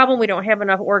a problem. We don't have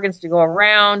enough organs to go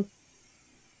around.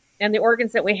 And the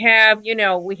organs that we have,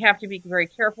 we have to be very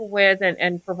careful with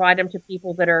and provide them to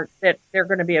people that they're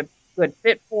going to be a good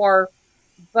fit for.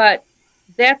 But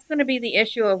that's going to be the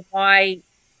issue of why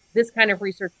this kind of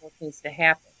research work needs to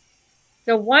happen.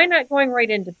 So why not going right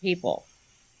into people?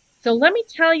 So let me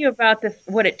tell you about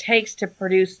what it takes to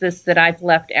produce this that I've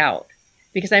left out.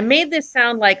 Because I made this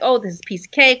sound like, oh, this is a piece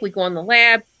of cake. We go in the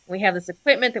lab. We have this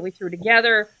equipment that we threw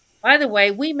together. By the way,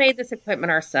 we made this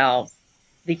equipment ourselves.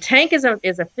 The tank is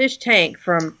a fish tank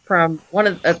from one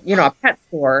of a pet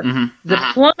store. The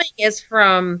plumbing is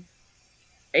from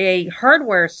a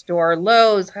hardware store,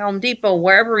 Lowe's, Home Depot,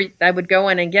 wherever I would go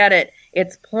in and get it.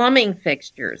 It's plumbing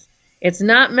fixtures. It's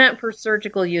not meant for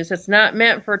surgical use. It's not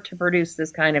meant to produce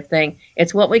this kind of thing.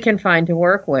 It's what we can find to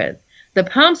work with. The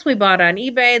pumps we bought on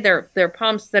eBay, they're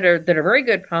pumps that are very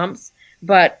good pumps,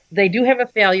 but they do have a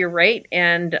failure rate,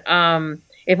 and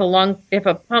if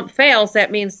a pump fails,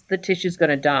 that means the tissue's going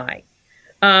to die.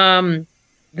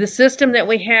 The system that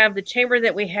we have, the chamber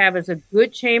that we have, is a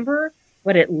good chamber,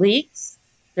 but it leaks.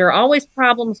 There are always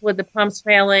problems with the pumps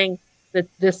failing,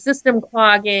 the system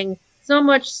clogging, so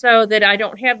much so that I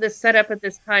don't have this set up at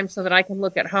this time so that I can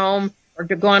look at home or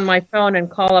to go on my phone and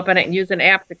call up and use an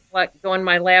app to go in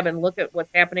my lab and look at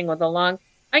what's happening with the lung.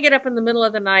 I get up in the middle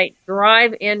of the night,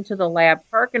 drive into the lab,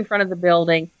 park in front of the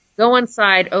building, go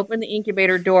inside, open the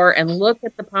incubator door, and look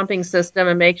at the pumping system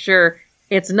and make sure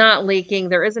it's not leaking.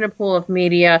 There isn't a pool of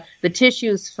media. The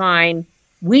tissue's fine.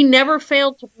 We never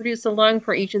failed to produce a lung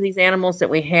for each of these animals that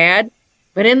we had.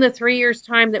 But in the 3 years'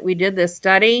 time that we did this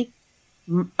study,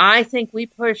 I think we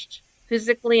pushed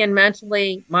physically and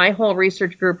mentally my whole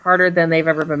research group harder than they've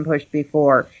ever been pushed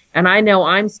before. And I know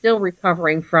I'm still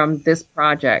recovering from this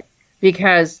project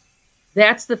because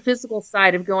that's the physical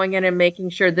side of going in and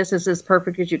making sure this is as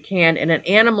perfect as you can in an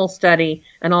animal study.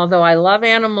 And although I love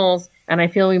animals and I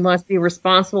feel we must be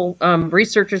responsible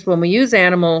researchers when we use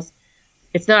animals,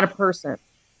 it's not a person.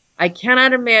 I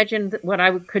cannot imagine what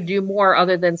I could do more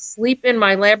other than sleep in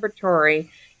my laboratory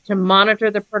to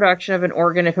monitor the production of an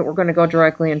organ if it were going to go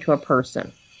directly into a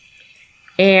person.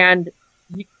 And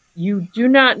you do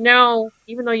not know,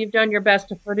 even though you've done your best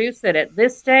to produce it at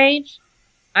this stage,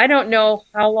 I don't know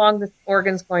how long this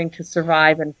organ's going to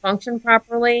survive and function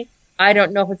properly. I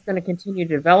don't know if it's going to continue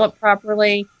to develop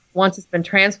properly once it's been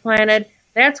transplanted.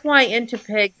 That's why into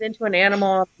pigs, into an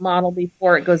animal model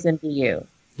before it goes into you.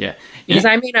 Yeah. Because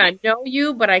I may not know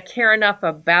you, but I care enough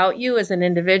about you as an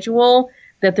individual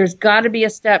that there's got to be a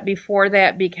step before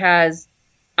that, because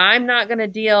I'm not going to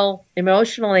deal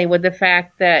emotionally with the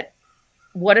fact that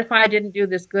what if I didn't do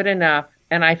this good enough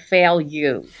and I fail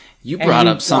you? You brought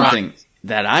up something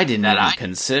that I didn't even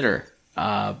consider.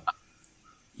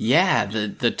 Yeah,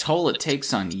 the toll it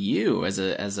takes on you as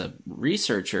a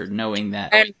researcher, knowing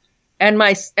that. and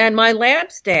my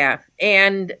lab staff.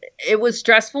 And it was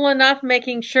stressful enough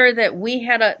making sure that we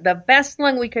had the best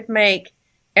lung we could make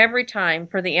every time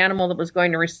for the animal that was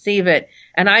going to receive it.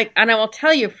 And I will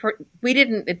tell you,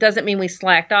 it doesn't mean we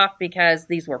slacked off because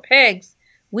these were pigs.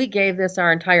 We gave this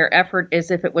our entire effort as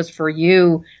if it was for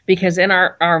you, because in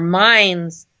our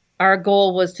minds, our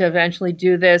goal was to eventually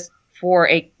do this for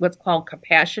what's called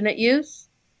compassionate use.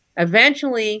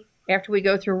 Eventually, after we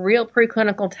go through real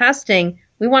preclinical testing,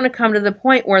 we want to come to the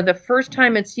point where the first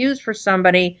time it's used for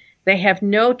somebody, they have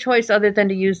no choice other than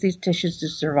to use these tissues to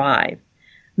survive.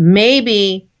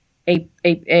 Maybe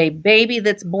a baby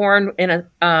that's born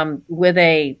with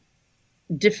a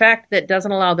defect that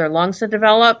doesn't allow their lungs to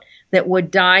develop, that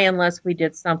would die unless we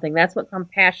did something. That's what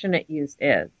compassionate use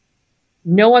is.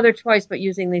 No other choice but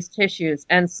using these tissues.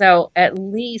 And so at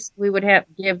least we would have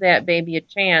to give that baby a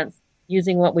chance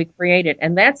using what we created.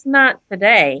 And that's not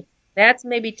today. That's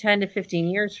maybe 10 to 15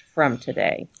 years from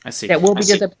today. I see. That we'll be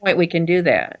to the point we can do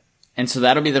that. And so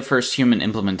that'll be the first human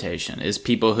implementation, is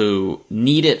people who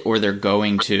need it or they're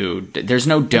going to. There's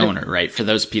no donor, right? For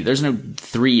those people, there's no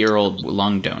 3-year-old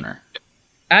lung donor.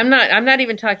 I'm not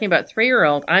even talking about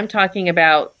 3-year-old. I'm talking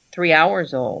about 3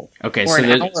 hours old. Okay,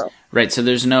 so right. So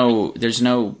there's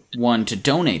no one to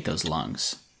donate those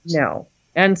lungs. No,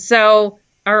 and so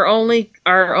our only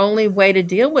way to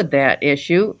deal with that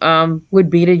issue would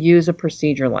be to use a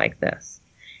procedure like this.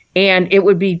 And it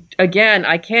would be, again,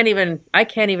 I can't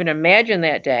even imagine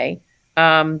that day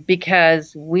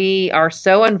because we are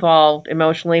so involved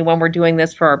emotionally when we're doing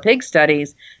this for our pig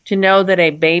studies. To know that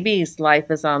a baby's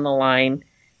life is on the line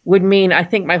would mean, I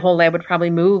think my whole lab would probably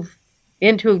move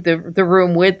into the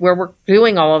room where we're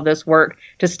doing all of this work,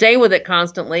 to stay with it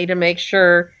constantly, to make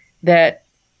sure that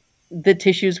the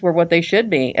tissues were what they should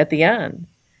be at the end.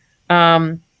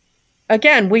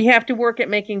 Again, we have to work at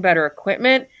making better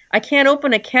equipment. I can't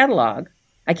open a catalog.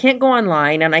 I can't go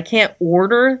online and I can't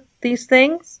order these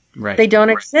things. Right. They don't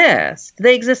exist.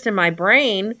 They exist in my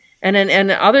brain and in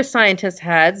other scientists'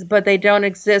 heads, but they don't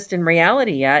exist in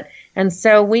reality yet. And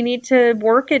so we need to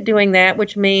work at doing that,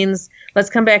 which means,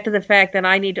 let's come back to the fact that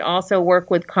I need to also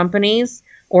work with companies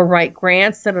or write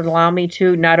grants that would allow me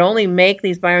to not only make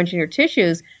these bioengineered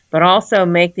tissues, but also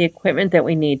make the equipment that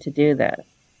we need to do that.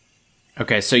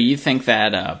 Okay, so you think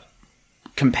that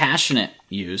compassionate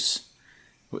use,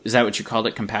 is that what you called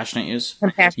it, compassionate use?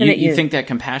 Compassionate use. You think that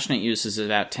compassionate use is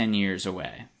about 10 years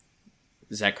away.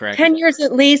 Is that correct? 10 years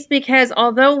at least, because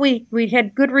although we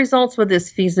had good results with this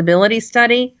feasibility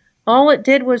study, all it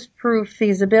did was prove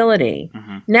feasibility.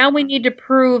 Mm-hmm. Now we need to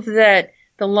prove that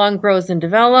the lung grows and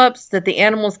develops, that the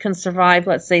animals can survive,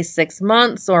 let's say, 6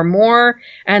 months or more,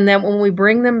 and then when we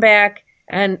bring them back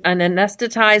and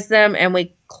anesthetize them and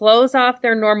we close off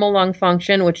their normal lung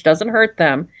function, which doesn't hurt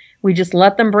them, we just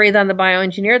let them breathe on the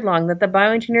bioengineered lung, that the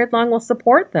bioengineered lung will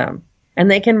support them. And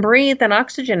they can breathe and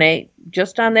oxygenate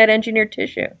just on that engineered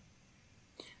tissue.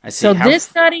 I see. So this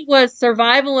study was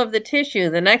survival of the tissue.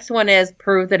 The next one is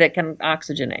prove that it can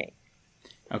oxygenate.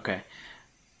 Okay.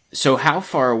 So how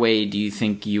far away do you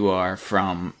think you are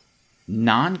from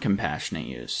non-compassionate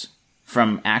use,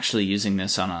 from actually using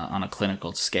this on a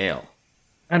clinical scale?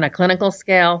 On a clinical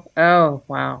scale? Oh,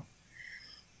 wow.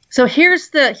 So here's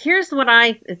what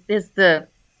I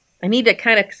need to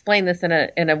kind of explain this in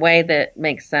a way that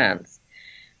makes sense.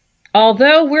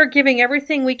 Although we're giving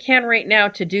everything we can right now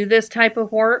to do this type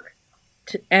of work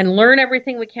and learn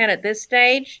everything we can at this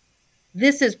stage,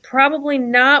 this is probably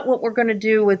not what we're going to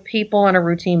do with people on a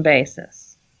routine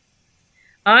basis.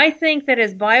 I think that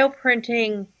as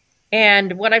bioprinting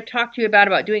and what I've talked to you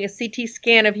about doing a CT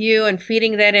scan of you and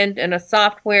feeding that in a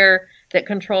software that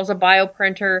controls a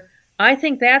bioprinter, I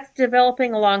think that's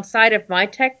developing alongside of my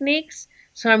techniques.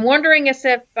 So I'm wondering if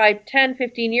by 10,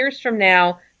 15 years from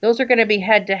now, those are going to be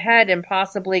head-to-head and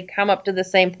possibly come up to the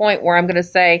same point where I'm going to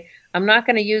say, I'm not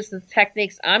going to use the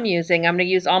techniques I'm using. I'm going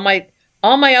to use all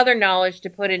my other knowledge to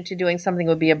put into doing something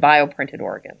that would be a bioprinted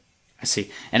organ. I see.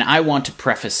 And I want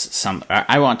to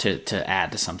I want to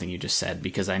add to something you just said,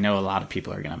 because I know a lot of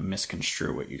people are going to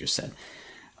misconstrue what you just said.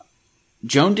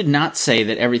 Joan did not say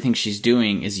that everything she's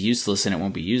doing is useless and it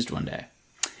won't be used one day.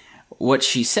 What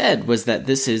she said was that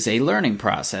this is a learning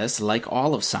process like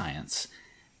all of science.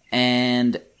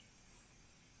 And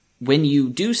when you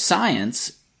do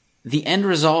science, the end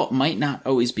result might not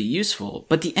always be useful,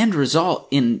 but the end result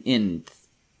in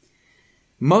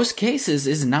most cases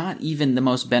is not even the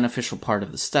most beneficial part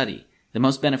of the study. The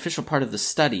most beneficial part of the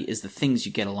study is the things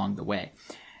you get along the way.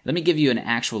 Let me give you an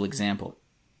actual example.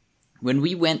 When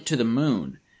we went to the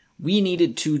moon, we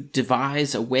needed to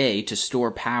devise a way to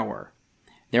store power.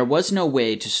 There was no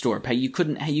way to store power. You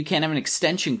can't have an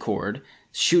extension cord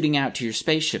shooting out to your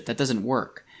spaceship. That doesn't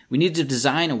work. We need to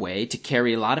design a way to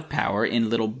carry a lot of power in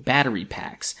little battery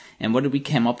packs. And what did we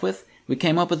come up with? We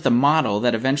came up with the model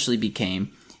that eventually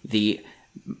became the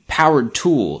powered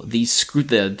tool, the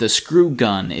screw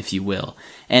gun, if you will.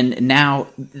 And now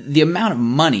the amount of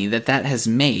money that has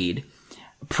made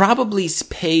probably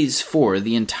pays for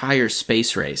the entire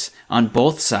space race on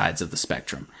both sides of the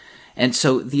spectrum. And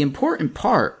so the important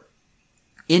part,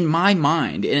 in my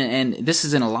mind, and this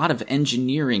is in a lot of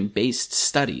engineering-based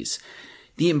studies,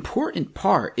 the important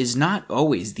part is not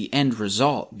always the end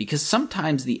result, because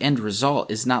sometimes the end result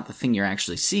is not the thing you're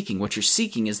actually seeking. What you're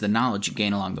seeking is the knowledge you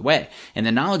gain along the way. And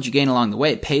the knowledge you gain along the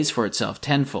way pays for itself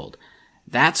tenfold.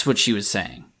 That's what she was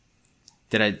saying.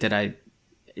 Did I?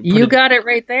 You got it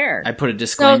right there. I put a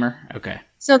disclaimer? Okay.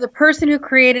 So the person who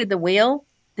created the wheel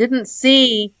didn't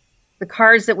see the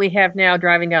cars that we have now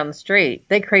driving down the street.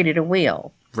 They created a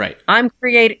wheel. Right. I'm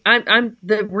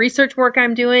the research work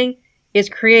I'm doing is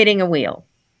creating a wheel,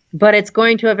 but it's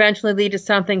going to eventually lead to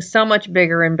something so much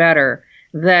bigger and better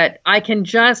that I can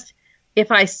just,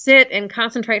 if I sit and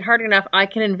concentrate hard enough, I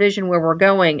can envision where we're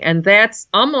going. And that's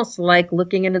almost like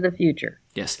looking into the future.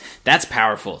 Yes, that's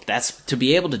powerful. To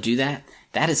be able to do that,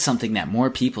 that is something that more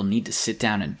people need to sit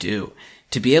down and do.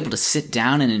 To be able to sit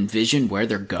down and envision where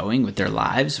they're going with their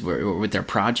lives, or with their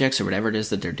projects, or whatever it is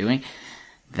that they're doing,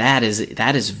 that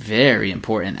is very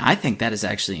important. I think that is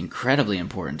actually incredibly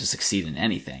important to succeed in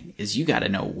anything, is you got to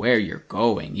know where you're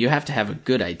going. You have to have a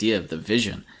good idea of the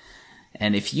vision.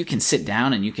 And if you can sit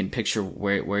down and you can picture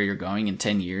where you're going in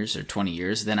 10 years or 20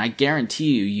 years, then I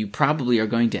guarantee you probably are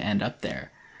going to end up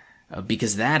there.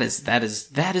 Because that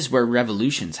is where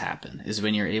revolutions happen, is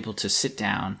when you're able to sit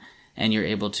down and you're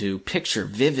able to picture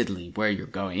vividly where you're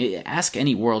going. Ask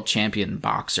any world champion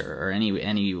boxer or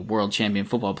any world champion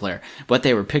football player what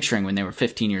they were picturing when they were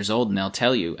 15 years old, and they'll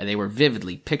tell you they were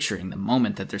vividly picturing the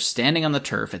moment that they're standing on the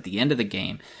turf at the end of the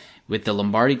game with the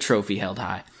Lombardi trophy held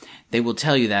high. They will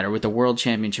tell you that, or with the world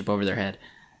championship over their head.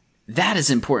 That is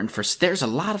important there's a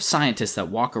lot of scientists that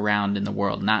walk around in the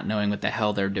world not knowing what the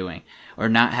hell they're doing, or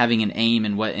not having an aim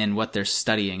in what they're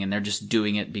studying, and they're just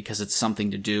doing it because it's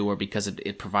something to do, or because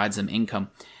it provides them income.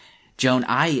 Joan,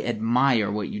 I admire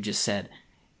what you just said.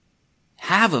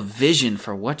 Have a vision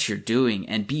for what you're doing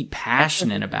and be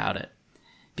passionate about it.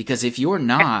 Because if you're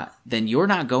not, then you're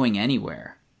not going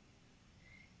anywhere.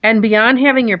 And beyond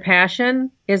having your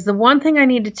passion is the one thing I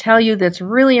need to tell you that's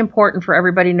really important for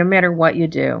everybody, no matter what you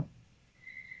do.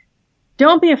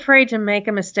 Don't be afraid to make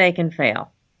a mistake and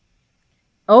fail.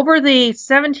 Over the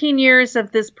 17 years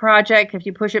of this project, if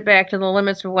you push it back to the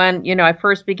limits of when, I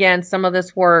first began some of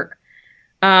this work,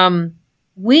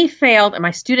 we failed, and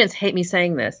my students hate me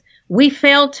saying this, we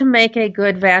failed to make a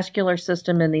good vascular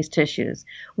system in these tissues.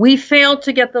 We failed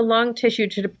to get the lung tissue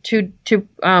to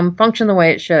function the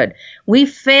way it should. We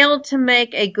failed to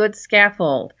make a good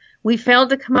scaffold. We failed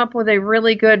to come up with a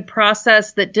really good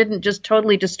process that didn't just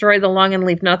totally destroy the lung and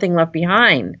leave nothing left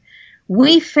behind.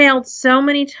 We failed so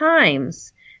many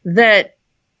times that,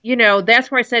 that's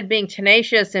where I said being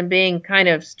tenacious and being kind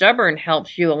of stubborn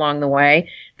helps you along the way,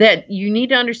 that you need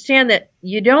to understand that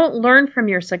you don't learn from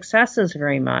your successes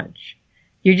very much.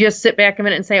 You just sit back a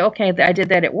minute and say, okay, I did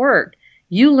that, it worked.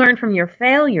 You learn from your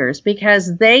failures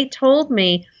because they told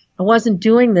me I wasn't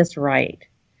doing this right.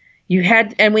 We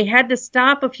had to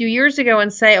stop a few years ago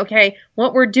and say, okay,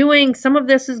 what we're doing, some of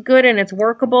this is good and it's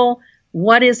workable.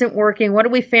 What isn't working? What are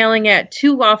we failing at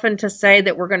too often to say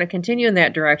that we're going to continue in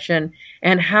that direction?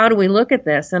 And how do we look at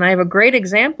this? And I have a great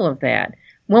example of that.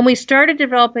 When we started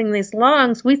developing these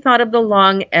lungs, we thought of the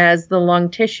lung as the lung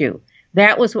tissue.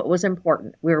 That was what was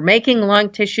important. We were making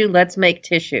lung tissue. Let's make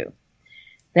tissue.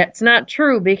 That's not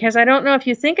true, because I don't know if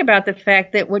you think about the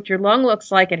fact that what your lung looks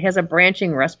like, it has a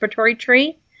branching respiratory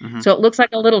tree. Mm-hmm. So it looks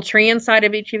like a little tree inside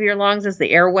of each of your lungs is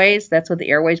the airways. That's what the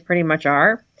airways pretty much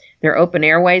are. They're open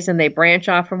airways and they branch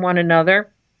off from one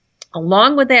another.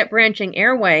 Along with that branching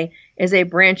airway is a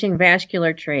branching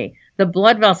vascular tree. The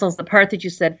blood vessels, the part that you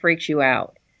said freaks you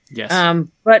out. Yes.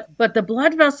 But the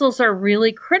blood vessels are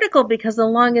really critical because the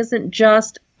lung isn't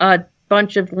just a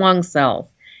bunch of lung cells.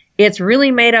 It's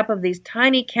really made up of these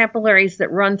tiny capillaries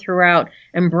that run throughout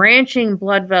and branching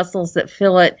blood vessels that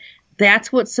fill it.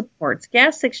 That's what supports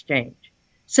gas exchange.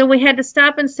 So we had to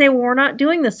stop and say, well, we're not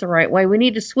doing this the right way. We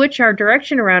need to switch our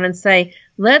direction around and say,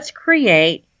 let's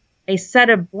create a set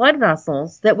of blood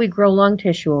vessels that we grow lung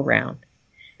tissue around.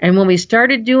 And when we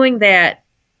started doing that,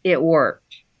 it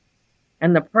worked.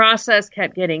 And the process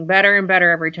kept getting better and better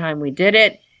every time we did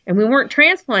it. And we weren't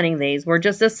transplanting these. We're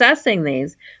just assessing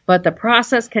these. But the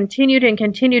process continued and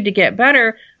continued to get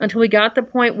better until we got the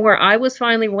point where I was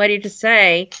finally ready to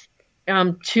say,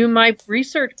 to my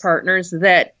research partners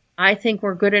that I think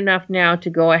we're good enough now to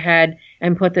go ahead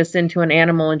and put this into an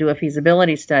animal and do a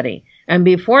feasibility study. And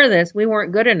before this, we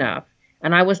weren't good enough.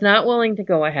 And I was not willing to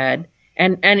go ahead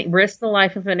and risk the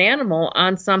life of an animal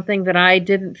on something that I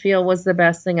didn't feel was the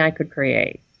best thing I could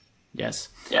create. Yes.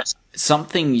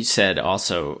 Something you said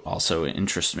also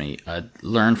interests me.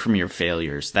 Learn from your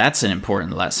failures. That's an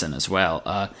important lesson as well.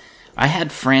 I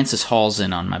had Francis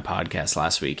Halsen on my podcast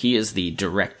last week. He is the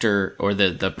director or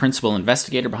the principal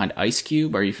investigator behind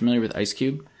IceCube. Are you familiar with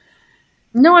IceCube?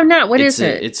 No, I'm not. What is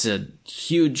it? It's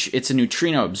a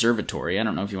neutrino observatory. I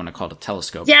don't know if you want to call it a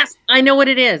telescope. Yes, I know what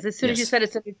it is. As soon as you said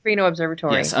it's a neutrino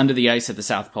observatory. Yes, under the ice at the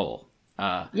South Pole.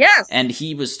 Yes. And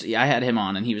I had him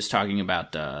on, and he was talking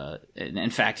about, in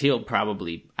fact, I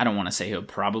don't want to say he'll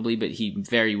probably, but he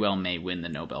very well may win the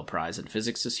Nobel Prize in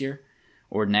Physics this year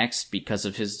or next because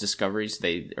of his discoveries.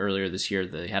 Earlier this year,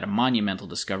 they had a monumental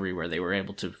discovery where they were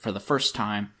able to, for the first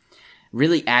time,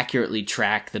 really accurately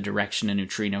track the direction a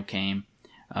neutrino came.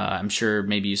 I'm sure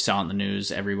maybe you saw it in the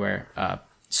news everywhere.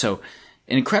 So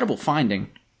an incredible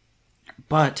finding,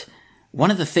 but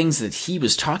one of the things that he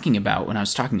was talking about when I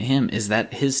was talking to him is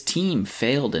that his team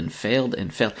failed and failed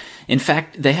and failed. In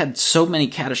fact, they had so many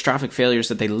catastrophic failures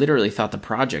that they literally thought the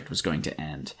project was going to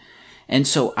end. And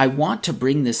so I want to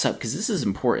bring this up because this is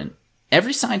important.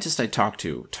 Every scientist I talk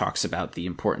to talks about the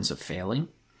importance of failing.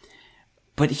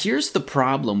 But here's the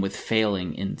problem with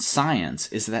failing in science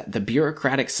is that the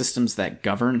bureaucratic systems that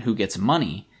govern who gets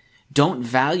money don't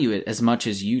value it as much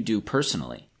as you do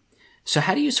personally. So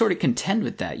how do you sort of contend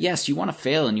with that? Yes, you want to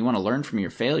fail and you want to learn from your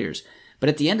failures. But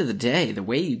at the end of the day, the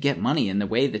way you get money and the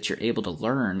way that you're able to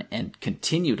learn and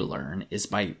continue to learn is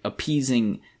by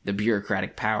appeasing the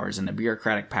bureaucratic powers, and the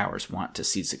bureaucratic powers want to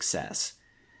see success.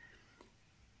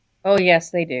 Oh, yes,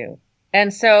 they do.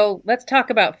 And so let's talk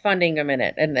about funding a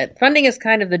minute. And that funding is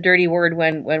kind of the dirty word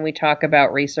when we talk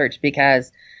about research,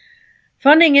 because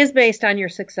funding is based on your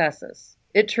successes.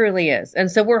 It truly is. And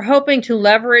so we're hoping to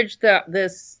leverage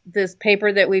this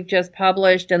paper that we've just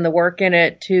published and the work in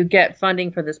it to get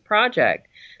funding for this project.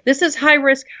 This is high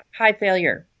risk, high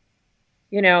failure,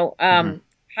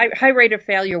 high rate of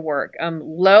failure work,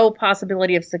 low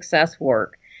possibility of success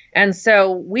work. And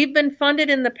so we've been funded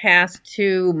in the past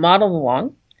to model the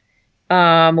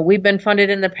lung. We've been funded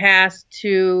in the past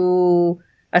to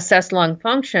assess lung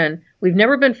function. We've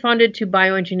never been funded to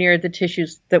bioengineer the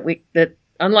tissues that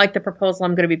unlike the proposal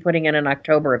I'm going to be putting in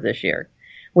October of this year,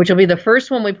 which will be the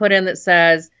first one we put in that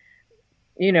says,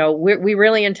 we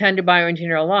really intend to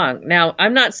bioengineer a lung. Now,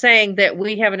 I'm not saying that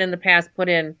we haven't in the past put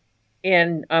in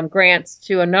grants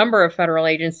to a number of federal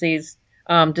agencies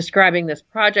describing this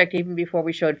project even before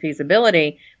we showed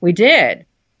feasibility. We did,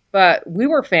 but we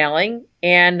were failing,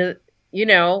 and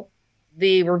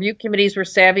the review committees were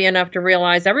savvy enough to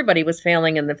realize everybody was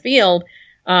failing in the field.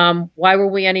 Why were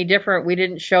we any different? We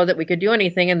didn't show that we could do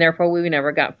anything, and therefore we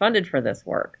never got funded for this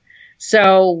work.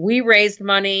 So we raised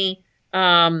money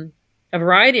a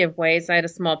variety of ways. I had a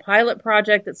small pilot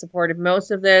project that supported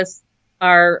most of this.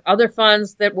 Our other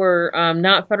funds that were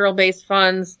not federal-based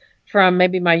funds from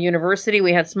maybe my university,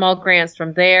 we had small grants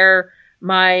from there.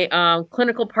 My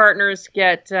clinical partners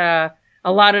get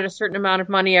allotted a certain amount of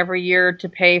money every year to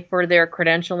pay for their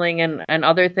credentialing and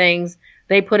other things.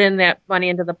 They put in that money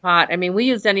into the pot. I mean, we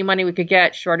used any money we could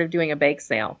get short of doing a bake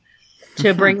sale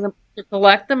to to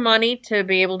collect the money to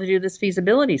be able to do this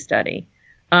feasibility study.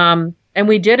 And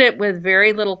we did it with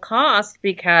very little cost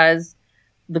because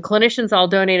the clinicians all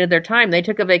donated their time. They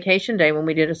took a vacation day when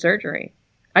we did a surgery.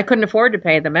 I couldn't afford to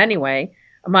pay them anyway.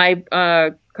 My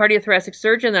cardiothoracic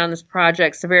surgeon on this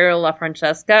project, Saverio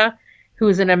LaFrancesca, who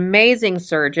is an amazing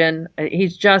surgeon.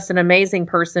 He's just an amazing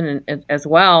person as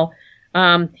well.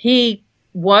 He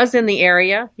was in the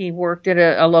area. He worked at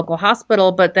a local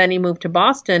hospital, but then he moved to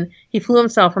Boston. He flew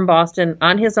himself from Boston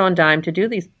on his own dime to do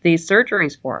these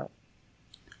surgeries for him.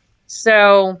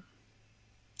 So,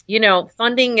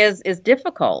 funding is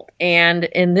difficult. And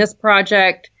in this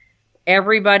project,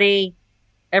 everybody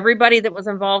that was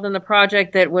involved in the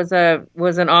project that was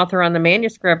an author on the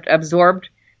manuscript absorbed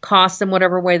costs in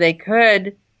whatever way they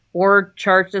could, or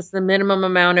charged us the minimum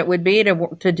amount it would be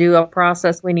to do a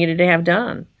process we needed to have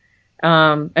done.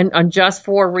 And just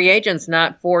for reagents,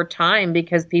 not for time,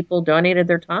 because people donated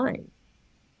their time.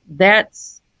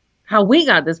 That's how we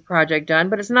got this project done,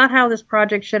 but it's not how this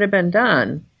project should have been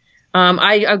done.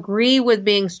 I agree with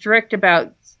being strict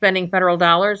about spending federal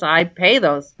dollars. I pay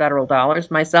those federal dollars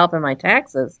myself in my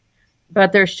taxes,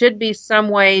 but there should be some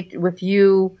way with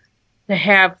you to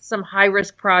have some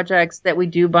high-risk projects that we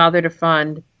do bother to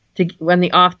fund, when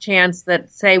the off chance that,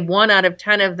 say, 1 out of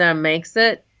 10 of them makes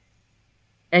it,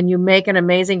 and you make an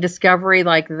amazing discovery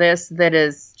like this that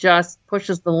is just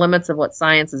pushes the limits of what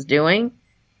science is doing,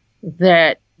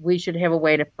 that we should have a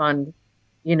way to fund,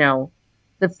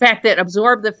 the fact that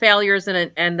absorb the failures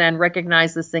and then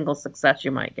recognize the single success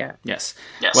you might get. Yes.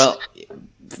 Well,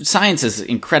 science is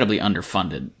incredibly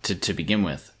underfunded to begin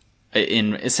with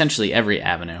in essentially every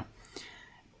avenue.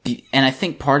 And I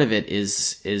think part of it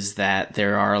is that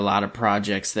there are a lot of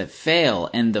projects that fail,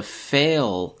 and the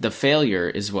failure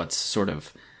is what's sort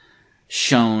of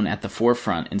shown at the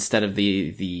forefront instead of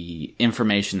the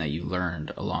information that you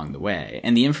learned along the way.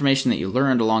 And the information that you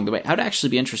learned along the way, I would actually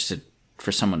be interested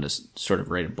for someone to sort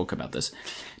of write a book about this,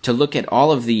 to look at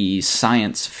all of the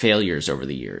science failures over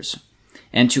the years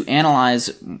and to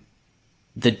analyze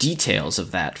the details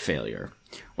of that failure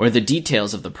or the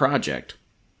details of the project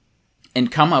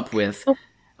and come up with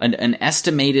an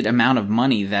estimated amount of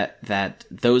money that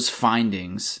those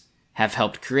findings have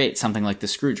helped create, something like the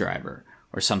screwdriver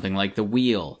or something like the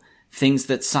wheel, things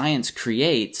that science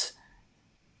creates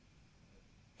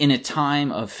in a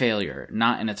time of failure,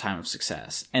 not in a time of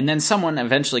success. And then someone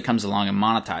eventually comes along and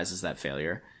monetizes that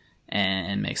failure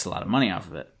and makes a lot of money off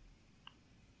of it.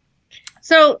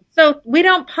 So we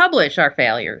don't publish our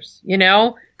failures,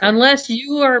 unless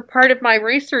you are part of my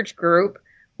research group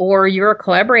or you're a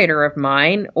collaborator of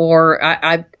mine, or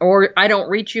I don't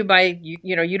reach you by,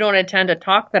 you don't attend a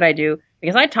talk that I do,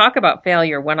 because I talk about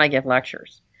failure when I give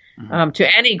lectures,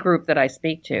 to any group that I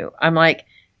speak to. I'm like,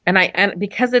 and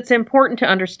because it's important to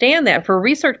understand that for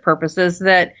research purposes,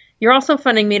 that you're also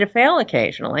funding me to fail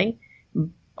occasionally,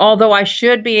 although I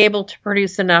should be able to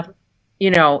produce enough,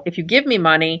 if you give me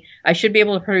money, I should be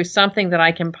able to produce something that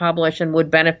I can publish and would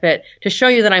benefit, to show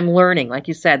you that I'm learning, like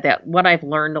you said, that what I've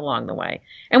learned along the way.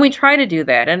 And we try to do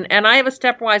that. And I have a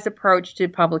stepwise approach to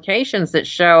publications that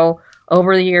show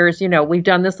over the years, we've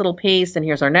done this little piece and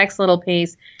here's our next little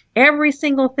piece. Every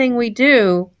single thing we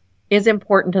do is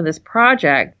important to this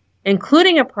project,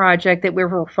 including a project that we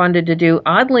were funded to do,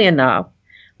 oddly enough,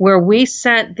 where we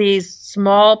sent these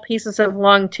small pieces of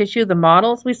lung tissue, the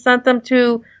models, we sent them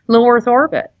to low Earth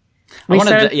orbit.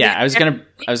 I was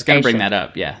gonna bring that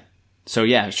up. Yeah. So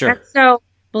yeah, sure. And so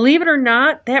believe it or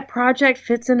not, that project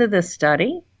fits into this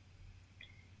study.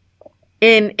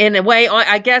 In a way,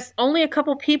 I guess only a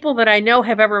couple people that I know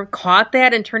have ever caught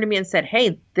that and turned to me and said,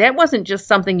 "Hey, that wasn't just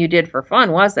something you did for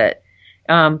fun, was it?"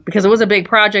 Because it was a big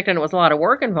project and it was a lot of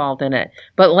work involved in it.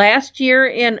 But last year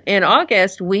in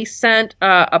August, we sent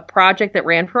a project that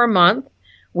ran for a month.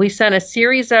 We sent a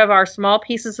series of our small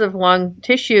pieces of lung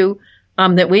tissue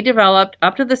that we developed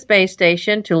up to the space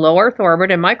station, to low Earth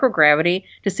orbit and microgravity,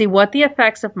 to see what the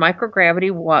effects of microgravity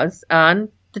was on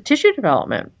the tissue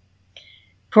development.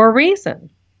 For a reason.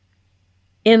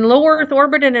 In low Earth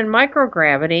orbit and in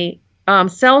microgravity,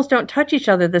 cells don't touch each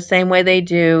other the same way they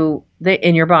do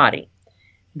in your body.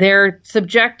 They're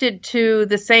subjected to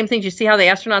the same things. You see how the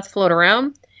astronauts float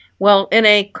around? Well, in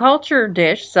a culture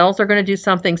dish, cells are going to do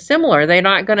something similar. They're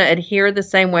not going to adhere the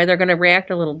same way. They're going to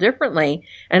react a little differently.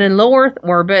 And in low Earth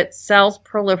orbit, cells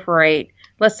proliferate.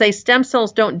 Let's say stem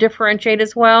cells don't differentiate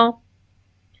as well,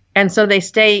 and so they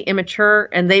stay immature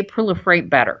and they proliferate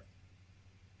better.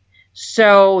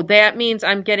 So that means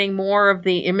I'm getting more of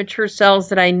the immature cells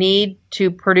that I need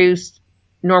to produce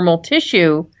normal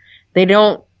tissue. They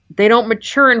don't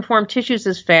mature and form tissues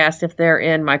as fast if they're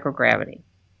in microgravity.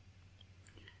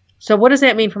 So what does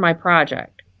that mean for my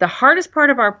project? The hardest part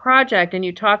of our project, and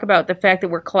you talk about the fact that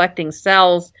we're collecting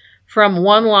cells from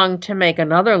one lung to make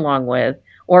another lung with,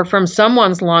 or from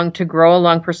someone's lung to grow a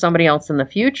lung for somebody else in the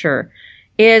future,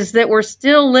 is that we're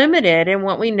still limited in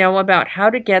what we know about how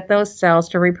to get those cells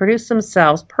to reproduce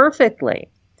themselves perfectly.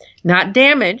 Not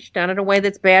damaged, not in a way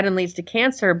that's bad and leads to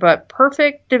cancer, but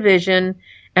perfect division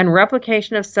and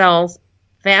replication of cells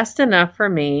fast enough for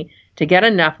me to get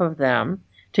enough of them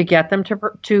to get them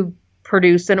to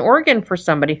produce an organ for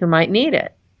somebody who might need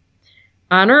it.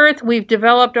 On Earth, we've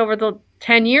developed over the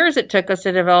 10 years it took us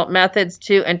to develop methods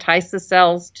to entice the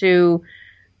cells to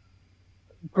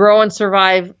grow and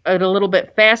survive at a little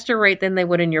bit faster rate than they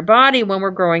would in your body when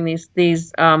we're growing these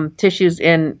tissues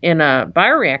in a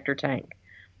bioreactor tank.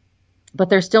 But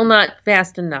they're still not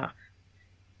fast enough.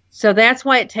 So that's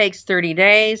why it takes 30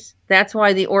 days. That's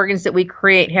why the organs that we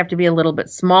create have to be a little bit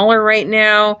smaller right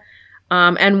now.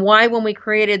 And why when we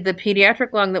created the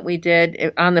pediatric lung that we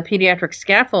did on the pediatric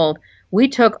scaffold, we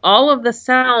took all of the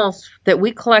cells that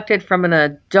we collected from an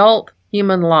adult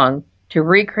human lung to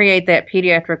recreate that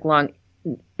pediatric lung.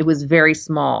 It was very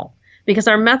small because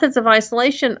our methods of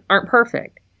isolation aren't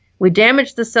perfect. We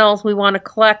damage the cells we want to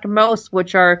collect most,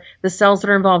 which are the cells that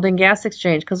are involved in gas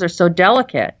exchange because they're so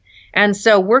delicate. And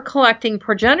so we're collecting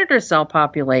progenitor cell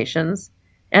populations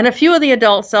And a few of the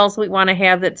adult cells we want to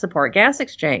have that support gas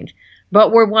exchange.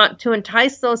 But we want to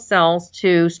entice those cells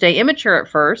to stay immature at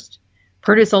first,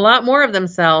 produce a lot more of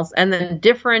themselves, and then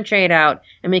differentiate out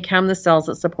and become the cells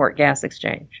that support gas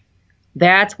exchange.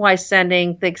 That's why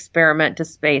sending the experiment to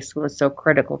space was so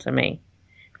critical to me,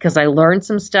 because I learned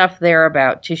some stuff there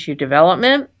about tissue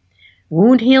development,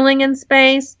 wound healing in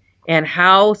space, and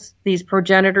how these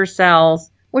progenitor cells,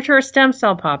 which are a stem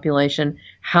cell population,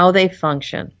 how they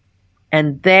function.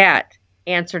 And that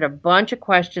answered a bunch of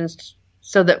questions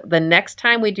so that the next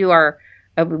time we do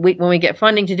when we get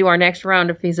funding to do our next round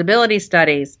of feasibility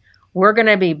studies, we're going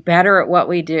to be better at what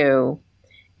we do.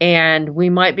 And we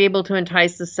might be able to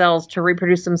entice the cells to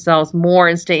reproduce themselves more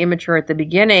and stay immature at the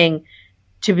beginning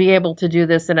to be able to do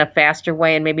this in a faster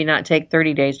way and maybe not take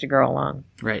 30 days to grow along.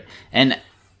 Right. And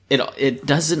it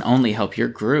doesn't only help your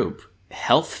group.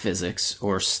 Health physics,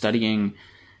 or studying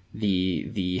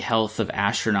the health of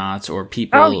astronauts or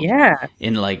people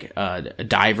in like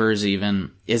divers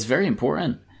even, is very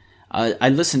important. I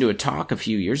listened to a talk a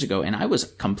few years ago, and I was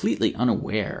completely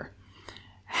unaware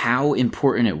how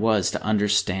important it was to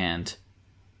understand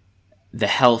the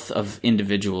health of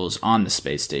individuals on the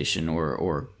space station,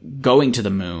 or going to the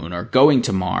moon, or going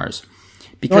to Mars.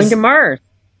 Because going to Mars.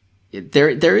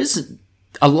 There is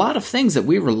a lot of things that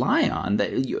we rely on.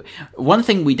 One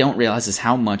thing we don't realize is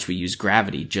how much we use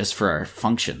gravity just for our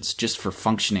functions, just for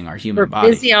functioning our human body.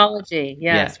 For physiology,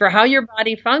 yes, for how your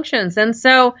body functions. And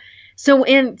so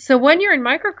when you're in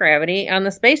microgravity on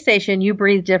the space station, you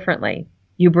breathe differently.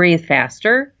 You breathe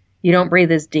faster. You don't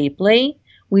breathe as deeply.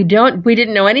 We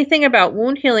didn't know anything about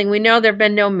wound healing. We know there have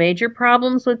been no major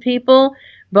problems with people,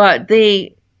 but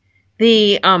the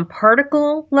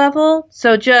particle level.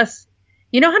 So just,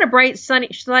 you know how a bright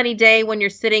sunny day when you're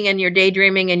sitting and you're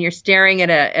daydreaming and you're staring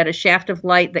at a shaft of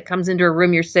light that comes into a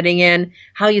room you're sitting in,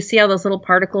 how you see all those little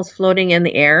particles floating in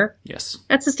the air? Yes.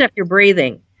 That's the stuff you're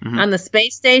breathing. Mm-hmm. On the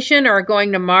space station or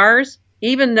going to Mars,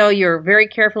 even though you're very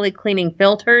carefully cleaning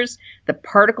filters, the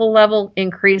particle level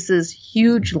increases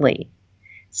hugely.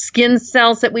 Skin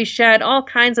cells that we shed, all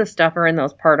kinds of stuff are in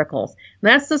those particles. And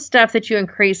that's the stuff that you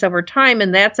increase over time,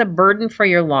 and that's a burden for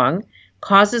your lung,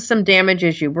 causes some damage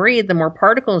as you breathe, the more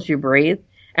particles you breathe,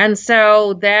 and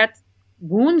so that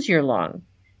wounds your lung.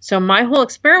 So my whole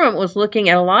experiment was looking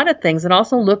at a lot of things. It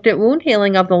also looked at wound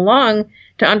healing of the lung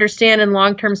to understand in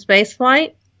long-term space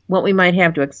flight what we might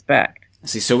have to expect.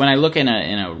 See, so when I look in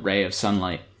a ray of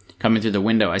sunlight coming through the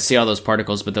window, I see all those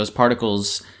particles, but those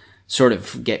particles sort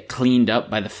of get cleaned up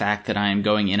by the fact that I am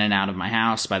going in and out of my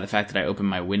house, by the fact that I open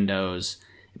my windows.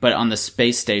 But on the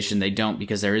space station, they don't,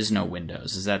 because there is no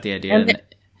windows. Is that the idea?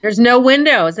 There's no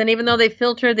windows. And even though they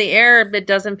filter the air, it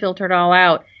doesn't filter it all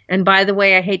out. And by the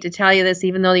way, I hate to tell you this,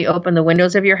 even though you open the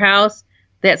windows of your house,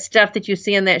 that stuff that you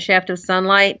see in that shaft of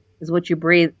sunlight is what you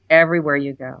breathe everywhere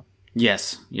you go.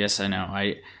 Yes, I know.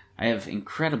 I have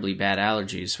incredibly bad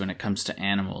allergies when it comes to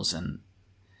animals, and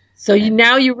so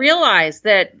now you realize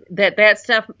that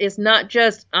stuff is not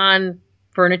just on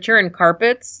furniture and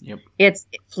carpets. Yep. It's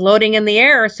floating in the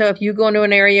air. So if you go into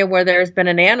an area where there's been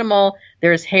an animal,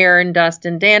 there's hair and dust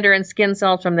and dander and skin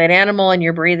cells from that animal, and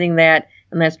you're breathing that,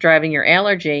 and that's driving your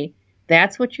allergy.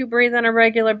 That's what you breathe on a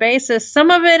regular basis. Some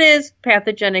of it is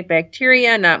pathogenic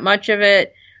bacteria, not much of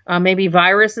it. Maybe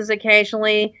viruses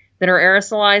occasionally that are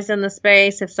aerosolized in the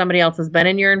space if somebody else has been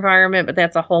in your environment, but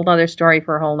that's a whole other story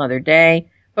for a whole other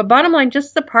day. But bottom line,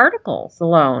 just the particles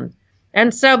alone.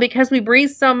 And so because we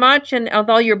breathe so much, and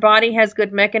although your body has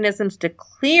good mechanisms to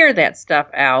clear that stuff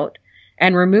out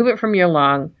and remove it from your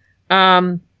lung,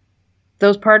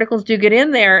 those particles do get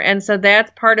in there. And so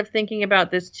that's part of thinking about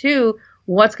this too.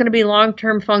 What's going to be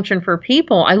long-term function for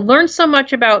people? I learned so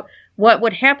much about what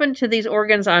would happen to these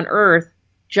organs on Earth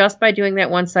just by doing that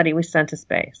one study we sent to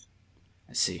space.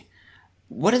 I see.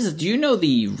 Do you know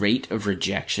the rate of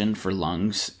rejection for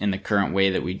lungs in the current way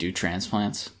that we do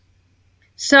transplants?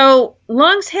 So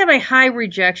lungs have a high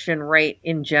rejection rate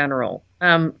in general.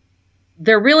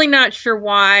 They're really not sure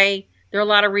why. There are a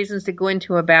lot of reasons to go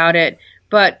into about it,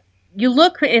 but you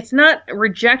look, it's not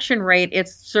rejection rate,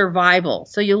 it's survival.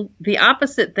 So the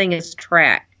opposite thing is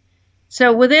tracked.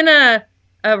 So within a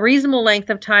reasonable length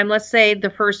of time, let's say the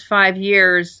first 5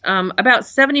 years, about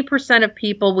 70% of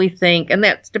people we think, and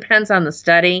that depends on the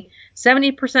study,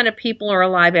 70% of people are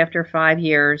alive after 5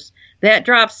 years. That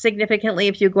drops significantly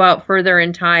if you go out further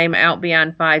in time, out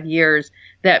beyond 5 years,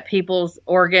 that people's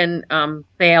organ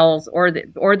fails or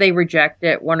they reject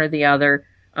it, one or the other,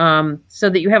 so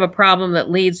that you have a problem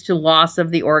that leads to loss of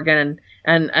the organ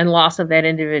and loss of that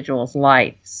individual's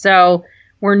life. So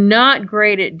we're not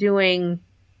great at doing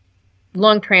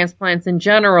lung transplants in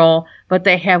general, but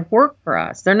they have worked for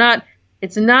us. They're not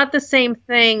It's not the same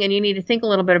thing, and you need to think a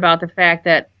little bit about the fact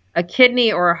that a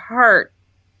kidney or a heart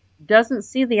doesn't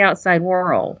see the outside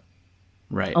world.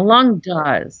 Right. A lung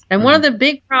does. And one of the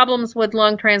big problems with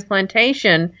lung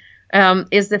transplantation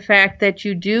is the fact that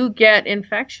you do get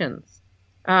infections.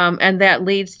 And that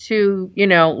leads to,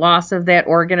 loss of that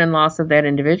organ and loss of that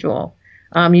individual.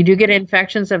 You do get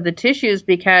infections of the tissues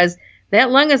because that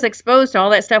lung is exposed to all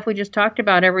that stuff we just talked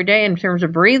about every day in terms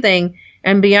of breathing.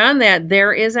 And beyond that,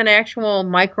 there is an actual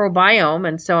microbiome.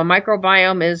 And so a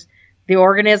microbiome is the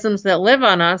organisms that live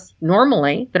on us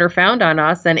normally, that are found on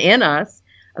us and in us.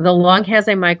 The lung has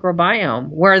a microbiome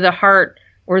where the heart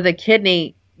or the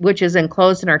kidney, which is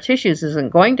enclosed in our tissues,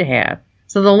 isn't going to have.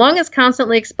 So the lung is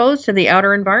constantly exposed to the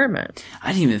outer environment.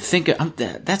 I didn't even think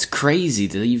that's crazy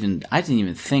I didn't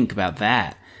even think about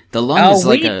that. The lung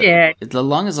the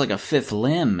lung is like a fifth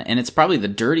limb, and it's probably the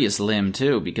dirtiest limb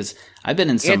too, because I've been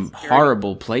in some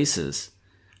horrible places.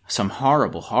 Some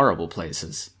horrible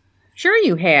places. Sure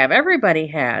you have. Everybody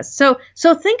has. So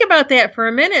think about that for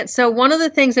a minute. So one of the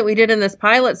things that we did in this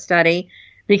pilot study,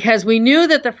 because we knew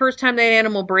that the first time that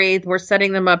animal breathed, we're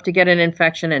setting them up to get an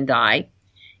infection and die,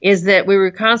 is that we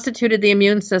reconstituted the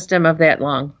immune system of that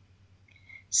lung.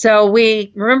 So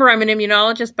remember, I'm an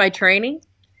immunologist by training,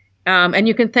 and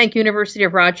you can thank University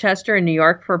of Rochester in New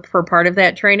York for part of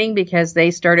that training, because they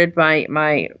started my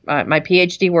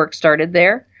PhD work started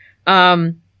there.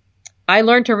 I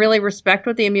learned to really respect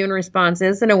what the immune response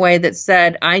is in a way that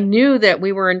said I knew that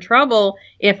we were in trouble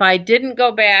if I didn't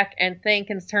go back and think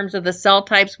in terms of the cell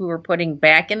types we were putting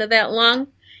back into that lung,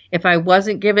 if I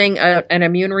wasn't giving an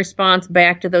immune response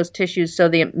back to those tissues. So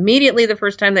immediately the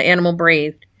first time the animal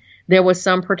breathed, there was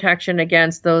some protection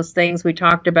against those things we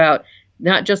talked about,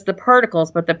 not just the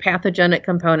particles, but the pathogenic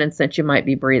components that you might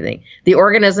be breathing, the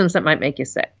organisms that might make you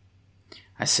sick.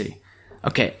 I see.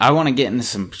 Okay, I want to get into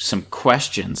some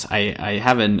questions. I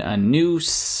have a new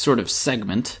sort of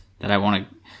segment that I want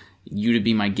you to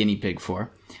be my guinea pig for.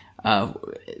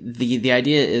 The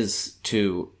idea is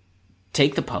to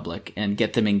take the public and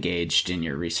get them engaged in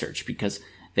your research, because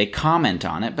they comment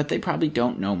on it, but they probably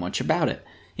don't know much about it.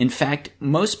 In fact,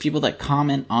 most people that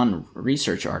comment on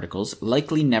research articles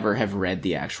likely never have read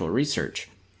the actual research.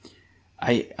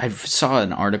 I saw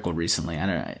an article recently.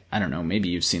 I don't know. Maybe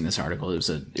you've seen this article.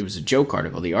 It was a joke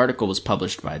article. The article was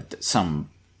published by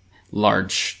some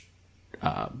large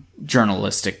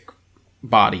journalistic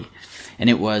body, and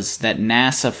it was that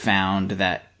NASA found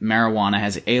that marijuana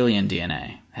has alien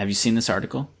DNA. Have you seen this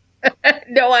article?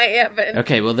 No, I haven't.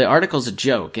 Okay, well, the article's a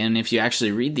joke, and if you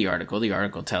actually read the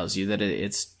article tells you that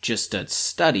it's just a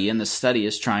study, and the study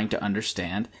is trying to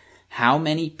understand how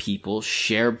many people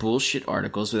share bullshit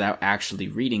articles without actually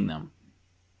reading them.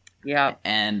 Yeah.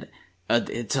 And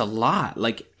it's a lot.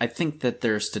 Like, I think that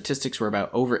their statistics were about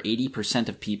over 80%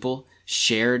 of people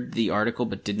shared the article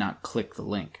but did not click the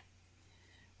link,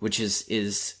 which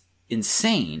is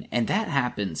insane. And that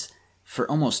happens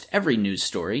for almost every news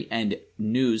story, and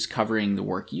news covering the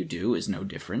work you do is no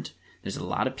different. There's a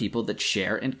lot of people that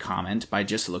share and comment by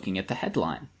just looking at the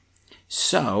headline.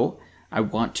 So I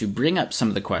want to bring up some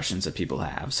of the questions that people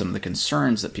have, some of the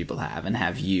concerns that people have, and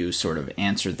have you sort of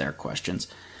answer their questions.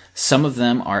 Some of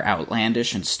them are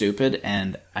outlandish and stupid,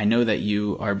 and I know that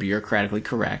you are bureaucratically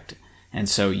correct, and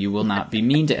so you will not be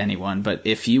mean to anyone, but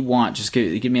if you want, just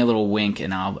give me a little wink,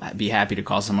 and I'll be happy to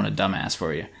call someone a dumbass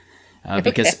for you,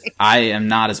 because I am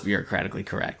not as bureaucratically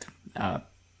correct.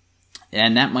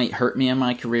 And that might hurt me in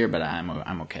my career, but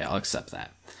I'm okay. I'll accept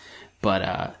that. But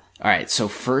all right, so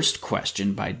first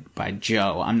question by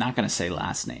Joe. I'm not going to say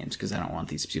last names because I don't want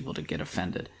these people to get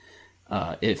offended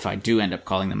if I do end up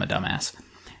calling them a dumbass.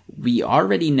 We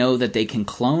already know that they can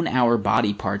clone our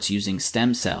body parts using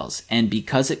stem cells, and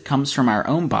because it comes from our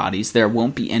own bodies, there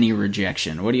won't be any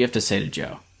rejection. What do you have to say to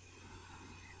Joe?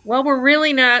 Well, we're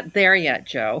really not there yet,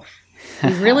 Joe.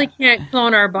 We really can't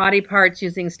clone our body parts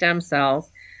using stem cells.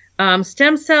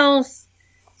 Stem cells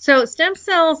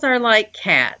are like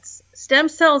cats. Stem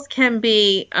cells can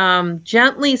be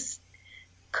gently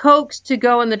coaxed to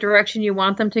go in the direction you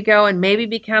want them to go and maybe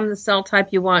become the cell type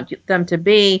you want them to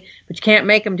be, but you can't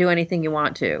make them do anything you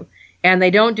want to. And they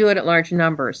don't do it at large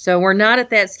numbers. So we're not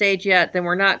at that stage yet. Then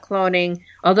we're not cloning.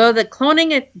 Although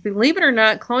believe it or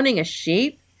not, cloning a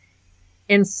sheep,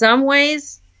 in some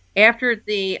ways, after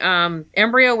the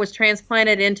embryo was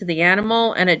transplanted into the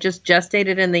animal and it just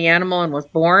gestated in the animal and was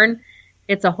born,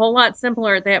 it's a whole lot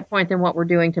simpler at that point than what we're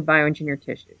doing to bioengineer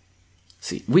tissue.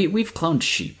 See, we've cloned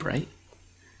sheep, right?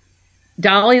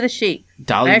 Dolly the sheep.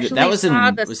 Dolly, that was in the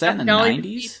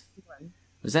 90s?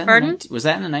 Was that in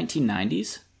the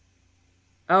 1990s?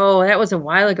 Oh, that was a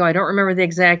while ago. I don't remember the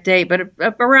exact date, but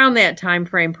around that time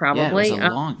frame, Yeah, it was probably.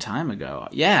 a long time ago.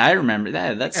 Yeah, I remember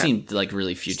that. That Yeah. seemed like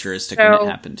really futuristic when it So,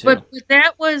 happened too. but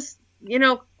that was,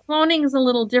 cloning is a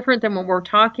little different than what we're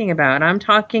talking about. I'm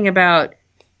talking about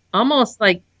almost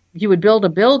like you would build a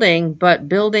building, but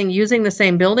building using the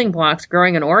same building blocks,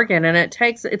 growing an organ, and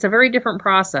it's a very different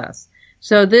process.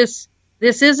 So this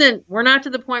isn't, we're not to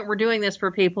the point we're doing this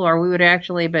for people, or we would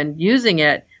actually have been using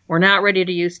it. We're not ready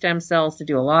to use stem cells to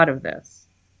do a lot of this.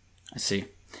 I see.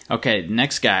 Okay,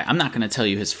 next guy. I'm not going to tell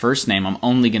you his first name. I'm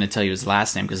only going to tell you his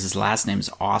last name because his last name is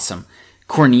awesome.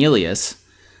 Cornelius.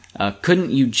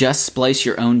 Couldn't you just splice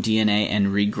your own DNA and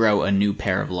regrow a new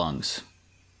pair of lungs?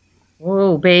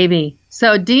 Whoa, baby.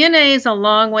 So DNA is a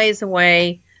long ways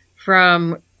away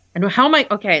from, and how am I,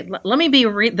 okay, let me be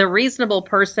the reasonable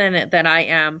person that I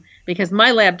am, because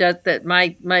my lab does that,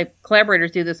 my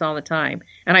collaborators do this all the time.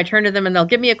 And I turn to them and they'll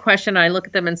give me a question and I look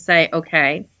at them and say,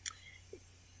 okay,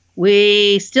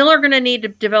 we still are going to need to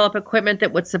develop equipment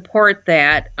that would support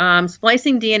that.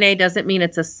 Splicing DNA doesn't mean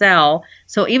it's a cell.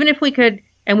 So even if we could,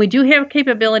 and we do have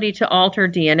capability to alter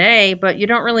DNA, but you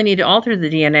don't really need to alter the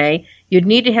DNA. You'd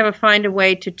need to find a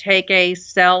way to take a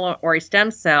cell or a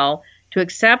stem cell to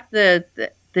accept the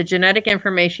genetic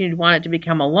information you'd want it to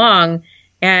become a lung.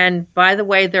 And by the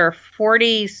way, there are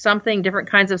 40 something different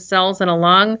kinds of cells in a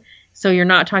lung. So you're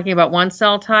not talking about one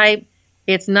cell type.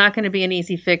 It's not going to be an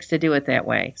easy fix to do it that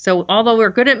way. So although we're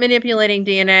good at manipulating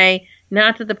DNA,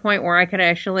 not to the point where I could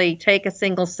actually take a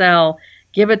single cell,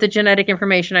 give it the genetic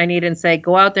information I need and say,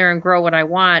 go out there and grow what I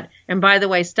want. And by the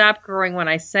way, stop growing when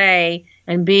I say,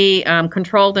 and be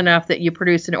controlled enough that you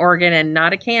produce an organ and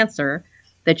not a cancer,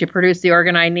 that you produce the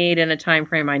organ I need in a time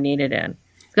frame I need it in.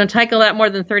 It's going to take a lot more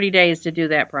than 30 days to do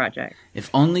that project. If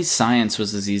only science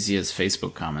was as easy as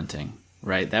Facebook commenting,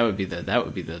 right? That would be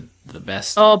the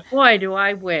best. Oh boy, do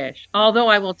I wish. Although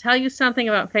I will tell you something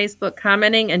about Facebook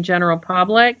commenting in general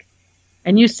public.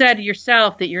 And you said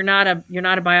yourself that you're not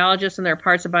a biologist, and there are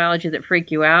parts of biology that freak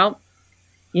you out.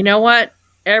 You know what?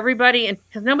 Everybody,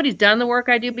 because nobody's done the work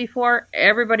I do before,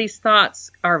 everybody's thoughts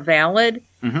are valid.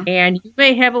 Mm-hmm. And you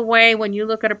may have a way when you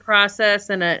look at a process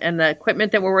and the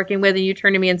equipment that we're working with, and you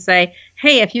turn to me and say,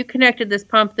 hey, if you connected this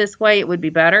pump this way, it would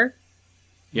be better.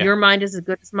 Yeah. Your mind is as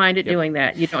good as mine at doing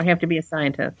that. You don't have to be a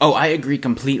scientist. Oh, I agree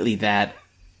completely that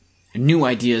new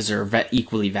ideas are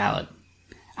equally valid.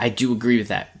 I do agree with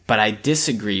that. But I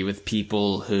disagree with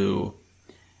people who,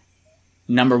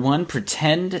 number one,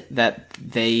 pretend that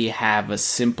they have a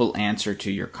simple answer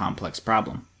to your complex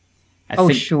problem.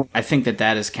 Sure. I think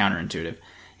that is counterintuitive.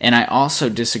 And I also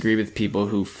disagree with people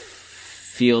who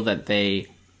feel that they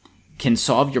can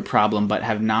solve your problem but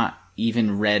have not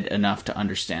even read enough to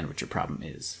understand what your problem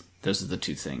is. Those are the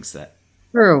two things that...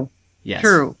 True. Yes.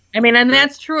 True. I mean, and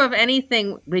that's true of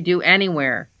anything we do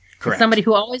anywhere. Correct. Somebody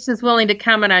who always is willing to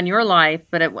comment on your life,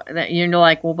 but you're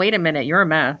like, well, wait a minute, you're a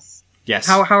mess. Yes.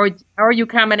 How are you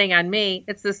commenting on me?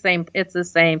 It's the same.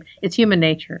 It's human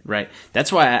nature. Right.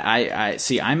 That's why I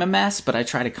see I'm a mess, but I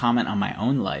try to comment on my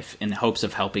own life in hopes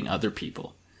of helping other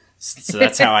people. So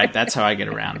that's how I get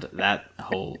around that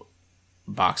whole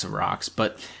box of rocks.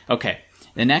 But okay,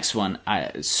 the next one,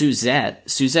 Suzette.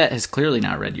 Suzette has clearly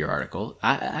not read your article.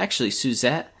 Actually,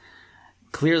 Suzette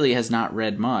clearly has not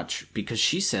read much, because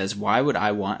she says, why would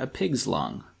I want a pig's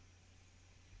lung?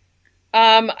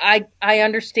 I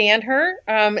understand her.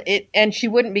 And she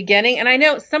wouldn't be getting, and I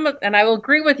know and I will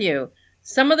agree with you.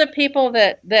 Some of the people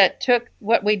that took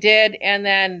what we did and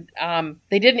then,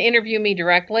 they didn't interview me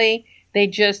directly. They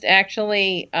just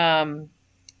actually,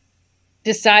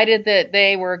 decided that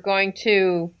they were going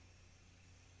to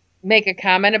make a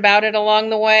comment about it along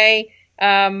the way.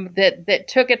 That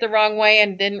took it the wrong way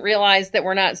and didn't realize that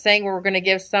we're not saying we're going to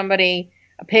give somebody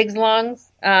a pig's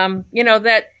lungs.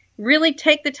 That really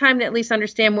take the time to at least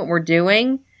understand what we're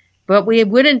doing. But we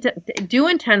wouldn't do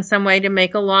intend some way to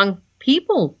make a lung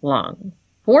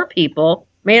for people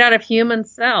made out of human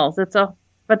cells.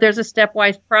 But there's a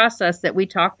stepwise process that we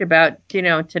talked about,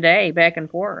 today back and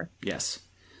forth. Yes.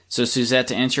 So Suzette,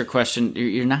 to answer your question,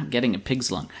 you're not getting a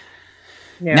pig's lung.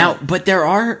 Yeah. Now, but there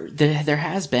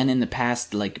has been in the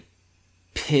past, like,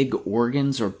 pig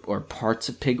organs or parts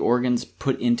of pig organs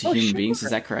put into human beings.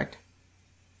 Is that correct?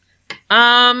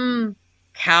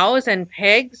 Cows and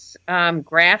pigs,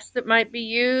 grafts that might be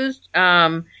used,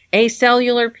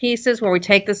 acellular pieces where we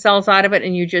take the cells out of it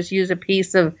and you just use a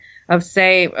piece of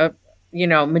say,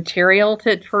 material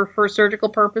for surgical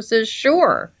purposes.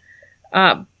 Sure.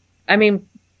 I mean,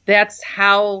 that's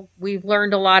how we've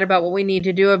learned a lot about what we need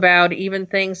to do about even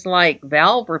things like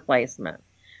valve replacement.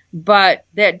 But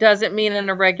that doesn't mean on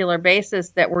a regular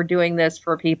basis that we're doing this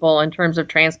for people in terms of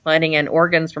transplanting in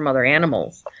organs from other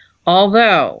animals.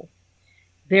 Although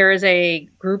there is a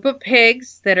group of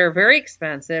pigs that are very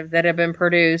expensive that have been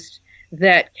produced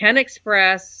that can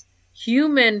express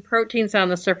human proteins on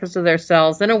the surface of their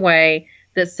cells in a way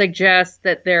that suggests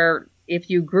that if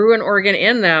you grew an organ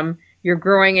in them, you're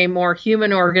growing a more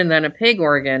human organ than a pig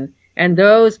organ. And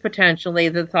those potentially,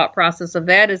 the thought process of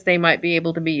that is they might be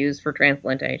able to be used for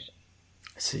transplantation.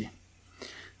 I see.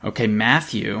 Okay,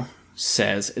 Matthew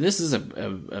says, this is a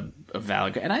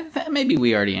valid, and maybe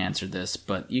we already answered this,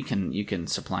 but you can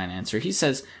supply an answer. He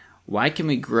says, why can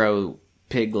we grow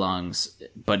pig lungs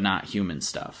but not human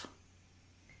stuff?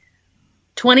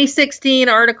 2016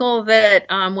 article that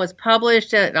was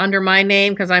published under my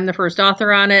name because I'm the first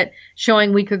author on it,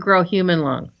 showing we could grow human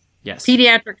lungs. Yes.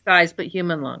 Pediatric size, but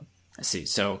human lungs. I see.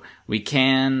 So we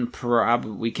can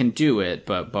do it,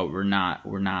 but we're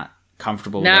not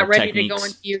comfortable with our techniques. Not ready to go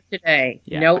into use today.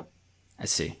 Yeah. Nope. I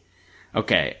see.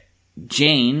 Okay.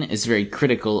 Jane is very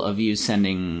critical of you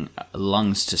sending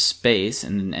lungs to space,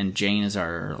 and Jane is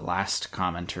our last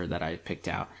commenter that I picked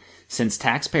out. Since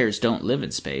taxpayers don't live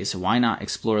in space, why not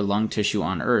explore lung tissue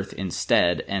on Earth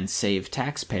instead and save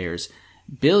taxpayers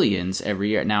billions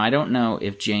every year? Now, I don't know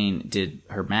if Jane did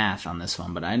her math on this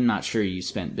one, but I'm not sure you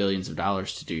spent billions of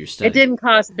dollars to do your study. It didn't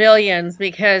cost billions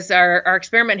because our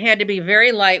experiment had to be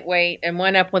very lightweight and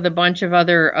went up with a bunch of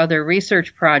other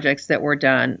research projects that were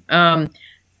done.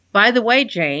 By the way,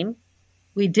 Jane,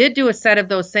 we did do a set of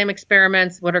those same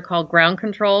experiments, what are called ground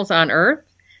controls on Earth,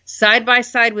 side by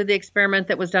side with the experiment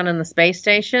that was done on the space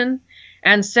station.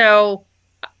 And so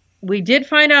we did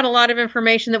find out a lot of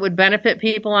information that would benefit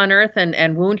people on Earth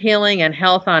and wound healing and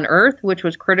health on Earth, which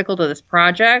was critical to this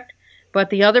project. But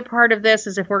the other part of this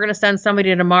is if we're going to send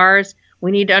somebody to Mars,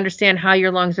 we need to understand how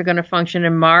your lungs are going to function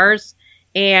in Mars.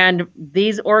 And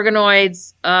these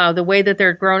organoids, the way that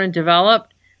they're grown and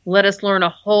developed, let us learn a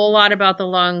whole lot about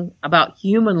about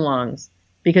human lungs,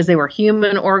 because they were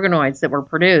human organoids that were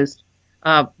produced.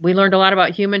 We learned a lot about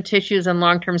human tissues and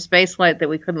long-term spaceflight that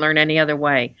we couldn't learn any other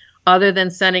way, other than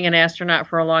sending an astronaut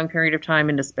for a long period of time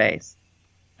into space.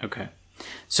 Okay.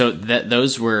 So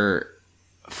those were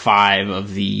 5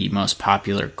 of the most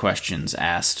popular questions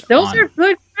asked. Those are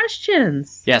good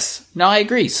questions. Yes. No, I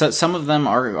agree. So some of them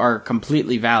are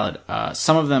completely valid.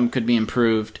 Some of them could be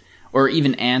improved or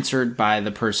even answered by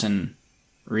the person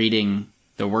reading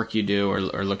the work you do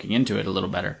or looking into it a little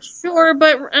better. Sure,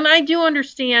 and I do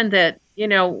understand that,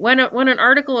 when an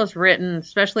article is written,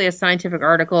 especially a scientific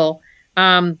article,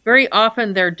 very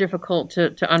often they're difficult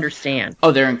to understand.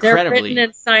 Oh, they're incredibly... They're written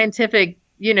in scientific,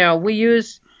 we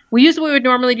use what we would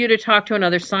normally do to talk to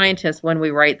another scientist when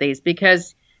we write these,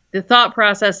 because the thought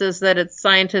process is that a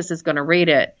scientist is going to read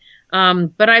it.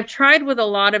 But I've tried with a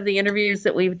lot of the interviews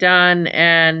that we've done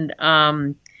and,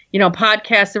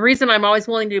 podcasts. The reason I'm always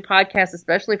willing to do podcasts,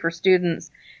 especially for students,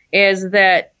 is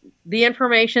that the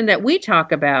information that we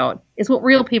talk about is what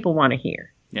real people want to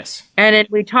hear. Yes. And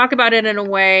we talk about it in a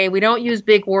way, we don't use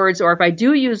big words, or if I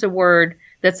do use a word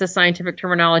that's a scientific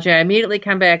terminology, I immediately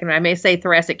come back and I may say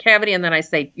thoracic cavity and then I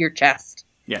say your chest.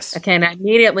 Yes. Okay, and I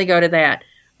immediately go to that.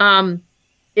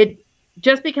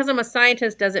 Just because I'm a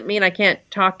scientist doesn't mean I can't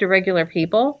talk to regular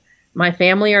people. My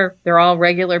family they're all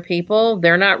regular people.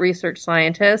 They're not research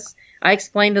scientists. I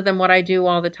explain to them what I do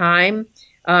all the time.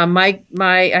 I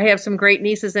have some great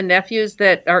nieces and nephews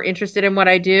that are interested in what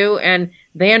I do, and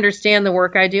they understand the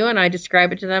work I do, and I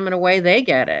describe it to them in a way they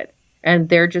get it. And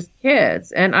they're just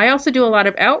kids. And I also do a lot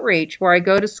of outreach where I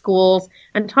go to schools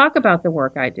and talk about the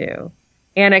work I do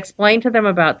and explain to them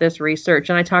about this research.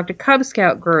 And I talk to Cub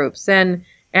Scout groups and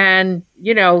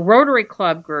Rotary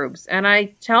Club groups, and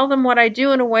I tell them what I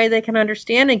do in a way they can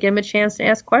understand and give them a chance to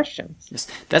ask questions. Yes,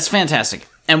 that's fantastic.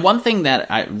 And one thing that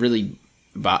I agree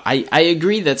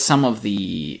that some of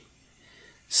the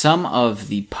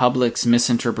public's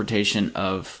misinterpretation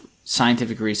of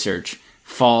scientific research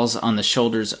falls on the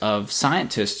shoulders of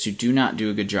scientists who do not do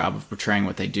a good job of portraying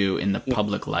what they do in the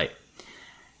public light.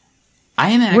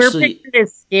 We're pictured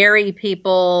as scary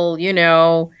people,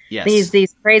 yes.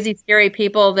 these crazy, scary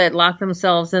people that lock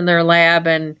themselves in their lab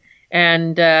and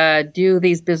do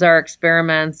these bizarre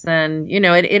experiments. And,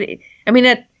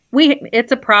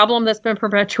 it's a problem that's been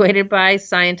perpetuated by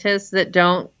scientists that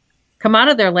don't come out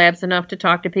of their labs enough to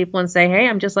talk to people and say, hey,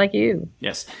 I'm just like you.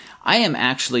 Yes. I am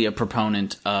actually a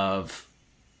proponent of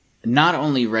not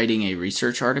only writing a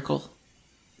research article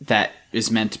that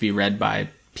is meant to be read by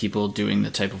people doing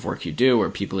the type of work you do or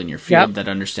people in your field that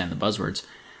understand the buzzwords.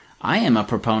 I am a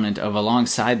proponent of,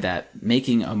 alongside that,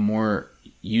 making a more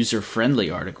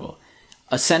user-friendly article.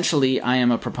 essentially, I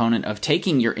am a proponent of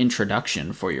taking your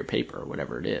introduction for your paper,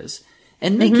 whatever it is,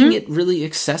 and making it really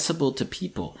accessible to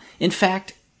people. In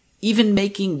fact, even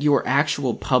making your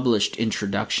actual published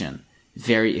introduction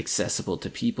very accessible to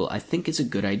people, I think is a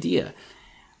good idea.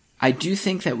 I do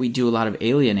think that we do a lot of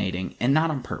alienating, and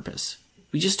not on purpose.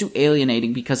 We just do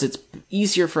alienating because it's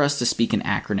easier for us to speak in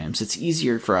acronyms. It's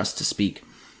easier for us to speak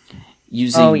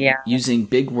using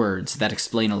big words that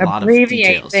explain a lot of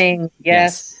details.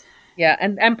 Yes. Yeah,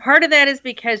 and part of that is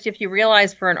because if you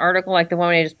realize for an article like the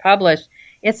one I just published,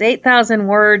 it's 8,000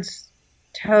 words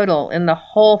total in the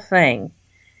whole thing.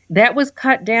 That was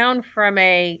cut down from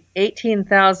a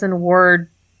 18,000 word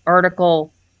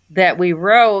article that we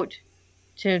wrote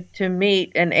to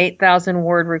meet an 8,000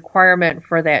 word requirement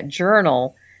for that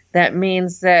journal. That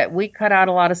means that we cut out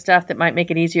a lot of stuff that might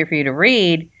make it easier for you to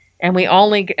read, and we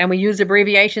use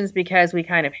abbreviations because we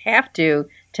kind of have to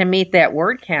meet that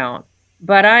word count.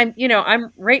 But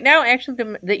I'm right now,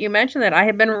 actually, that you mentioned that, I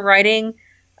have been writing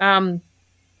an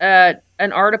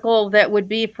article that would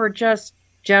be for just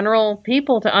general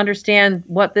people to understand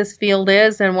what this field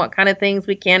is and what kind of things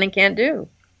we can and can't do.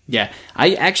 Yeah,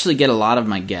 I actually get a lot of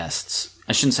my guests.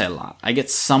 I shouldn't say a lot. I get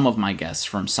some of my guests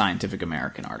from Scientific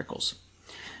American articles.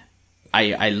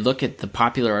 I look at the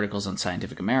popular articles on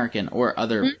Scientific American or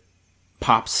other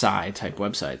pop sci type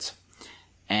websites,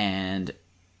 and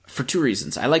for two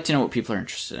reasons. I like to know what people are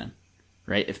interested in,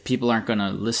 right? If people aren't going to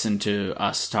listen to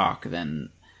us talk, then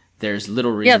there's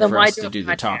little reason for us to do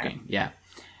the talking. Yeah.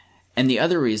 And the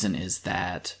other reason is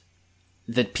that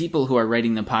the people who are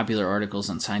writing the popular articles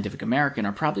on Scientific American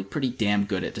are probably pretty damn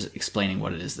good at explaining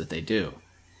what it is that they do.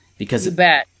 Because you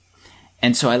bet.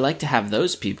 And so I like to have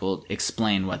those people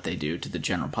explain what they do to the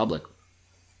general public.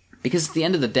 Because at the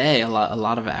end of the day, a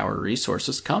lot of our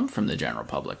resources come from the general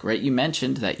public, right? You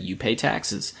mentioned that you pay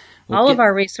taxes. All of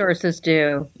our resources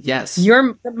do. Yes.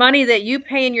 The money that you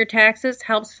pay in your taxes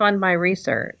helps fund my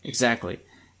research. Exactly.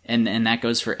 And that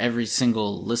goes for every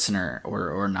single listener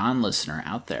or non-listener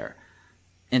out there.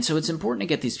 And so it's important to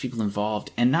get these people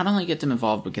involved, and not only get them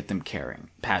involved, but get them caring,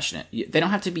 passionate. They don't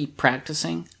have to be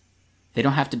practicing. They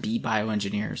don't have to be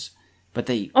bioengineers, but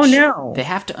they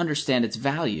have to understand its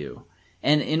value.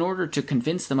 And in order to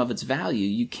convince them of its value,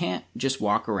 you can't just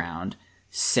walk around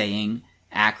saying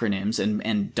acronyms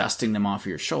and dusting them off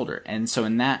your shoulder. And so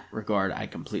in that regard, I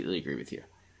completely agree with you.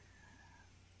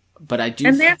 But I do...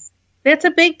 And that's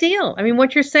a big deal. I mean,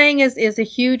 what you're saying is a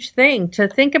huge thing to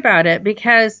think about it,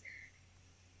 because,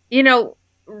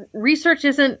 research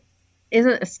isn't a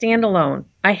standalone.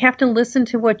 I have to listen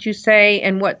to what you say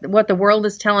and what the world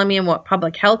is telling me and what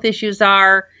public health issues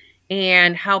are,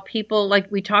 and how people, like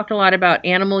we talked a lot about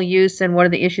animal use and what are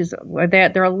the issues with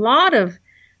that. There are a lot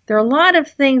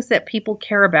of things that people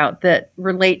care about that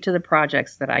relate to the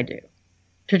projects that I do,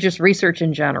 to just research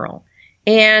in general.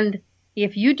 And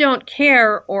if you don't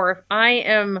care, or if I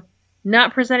am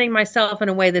not presenting myself in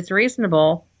a way that's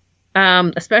reasonable,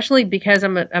 especially because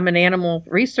I'm an animal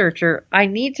researcher, I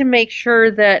need to make sure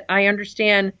that I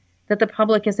understand that the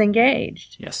public is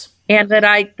engaged. Yes. And that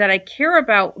I care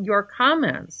about your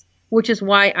comments, which is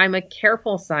why I'm a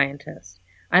careful scientist.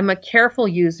 I'm a careful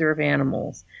user of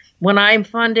animals. When I'm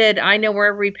funded, I know where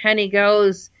every penny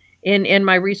goes in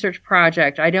my research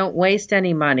project. I don't waste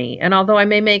any money. And although I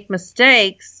may make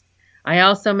mistakes, I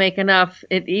also make enough,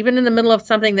 even in the middle of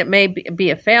something that may be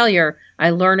a failure,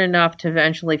 I learn enough to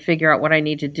eventually figure out what I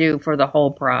need to do for the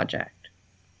whole project.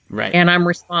 Right. And I'm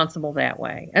responsible that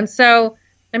way. And so,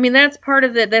 I mean, that's part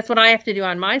of it. That's what I have to do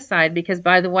on my side, because,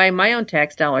 by the way, my own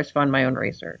tax dollars fund my own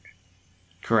research.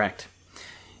 Correct.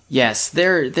 Yes,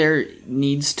 there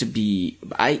needs to be...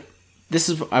 I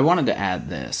wanted to add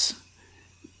this.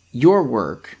 Your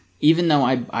work, even though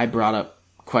I brought up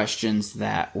questions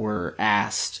that were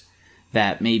asked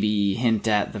that maybe hint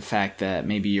at the fact that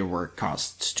maybe your work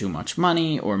costs too much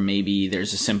money, or maybe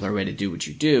there's a simpler way to do what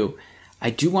you do, I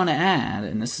do want to add,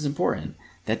 and this is important,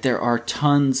 that there are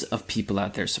tons of people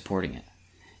out there supporting it.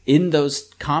 In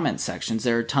those comment sections,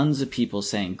 there are tons of people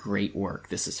saying, great work,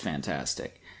 this is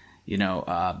fantastic.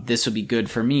 This would be good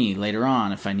for me later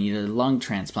on if I need a lung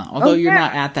transplant. Although you're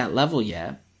not at that level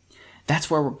yet, that's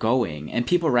where we're going. And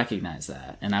people recognize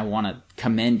that. And I want to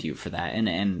commend you for that.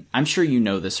 And I'm sure you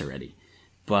know this already.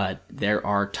 But there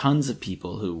are tons of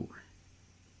people who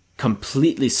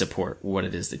completely support what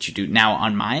it is that you do. Now,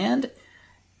 on my end,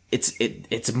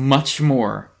 it's much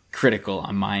more critical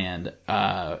on my end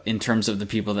in terms of the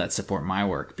people that support my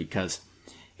work, because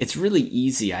it's really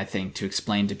easy, I think, to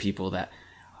explain to people that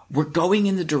we're going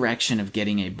in the direction of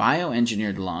getting a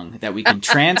bioengineered lung that we can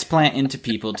transplant into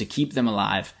people to keep them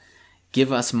alive.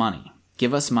 Give us money.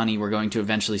 give us money, we're going to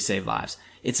eventually save lives.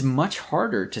 It's much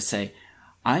harder to say,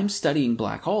 I'm studying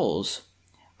black holes,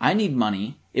 I need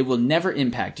money, it will never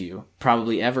impact you,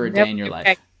 probably ever a day in your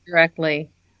life.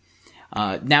 Directly.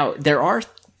 Now, there are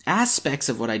aspects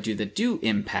of what I do that do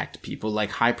impact people, like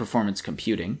high-performance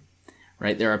computing,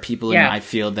 right? There are people in my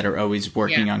field that are always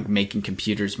working on making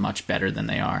computers much better than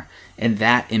they are, and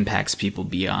that impacts people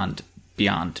beyond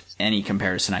any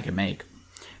comparison I can make.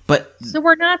 But so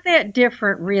we're not that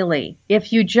different, really,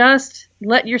 if you just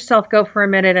let yourself go for a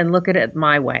minute and look at it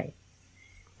my way.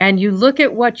 And you look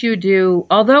at what you do,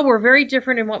 although we're very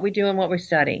different in what we do and what we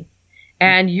study.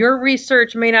 And your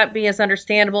research may not be as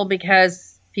understandable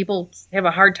because people have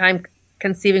a hard time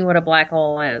conceiving what a black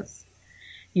hole is.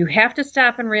 You have to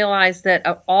stop and realize that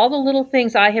of all the little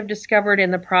things I have discovered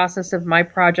in the process of my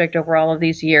project over all of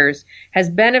these years has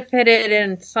benefited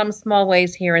in some small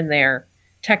ways here and there,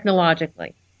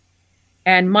 technologically.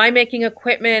 And my making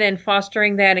equipment and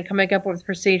fostering that and coming up with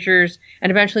procedures and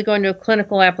eventually going to a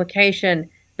clinical application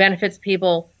benefits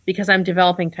people because I'm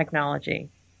developing technology.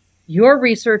 Your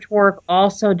research work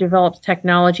also develops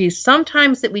technologies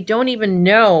sometimes that we don't even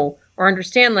know or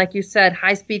understand, like you said,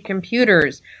 high-speed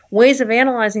computers, ways of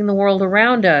analyzing the world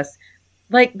around us.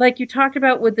 Like you talked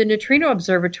about with the Neutrino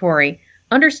Observatory,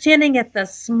 understanding at the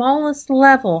smallest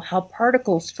level how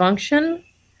particles function.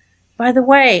 By the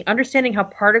way, understanding how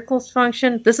particles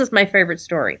function, this is my favorite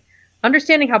story.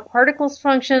 Understanding how particles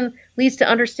function leads to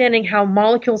understanding how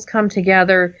molecules come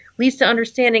together, leads to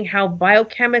understanding how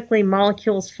biochemically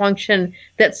molecules function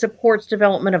that supports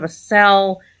development of a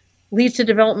cell, leads to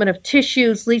development of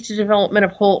tissues, leads to development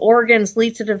of whole organs,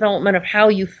 leads to development of how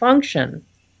you function.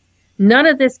 None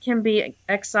of this can be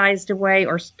excised away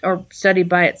or studied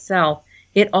by itself.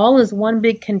 It all is one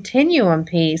big continuum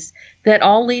piece that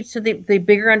all leads to the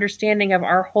bigger understanding of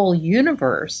our whole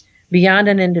universe beyond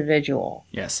an individual.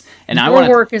 Yes. And your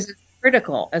work is as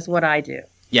critical as what I do.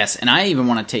 Yes, and I even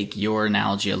want to take your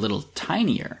analogy a little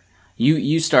tinier.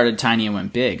 You started tiny and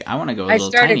went big. I want to go a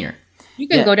little tinier. You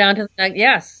can go down to the,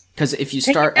 yes. Because if you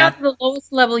start at the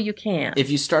lowest level you can. If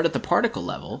you start at the particle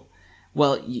level,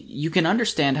 well, you can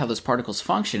understand how those particles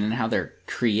function and how they're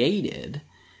created.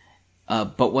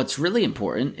 But what's really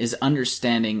important is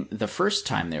understanding the first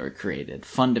time they were created,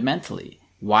 fundamentally.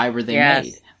 Why were they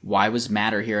made? Why was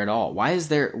matter here at all? Why is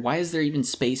there even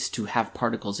space to have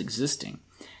particles existing?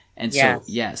 And so,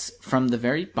 yes, from the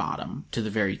very bottom to the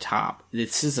very top,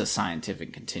 this is a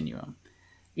scientific continuum.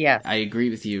 Yes. I agree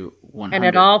with you 100%. And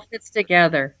it all fits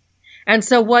together. And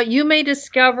so what you may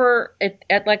discover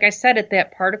at like I said, at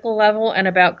that particle level and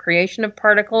about creation of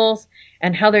particles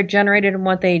and how they're generated and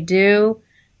what they do,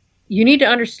 you need to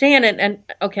understand it. And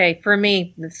okay, for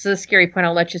me, this is a scary point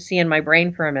I'll let you see in my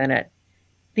brain for a minute.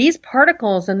 These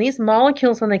particles and these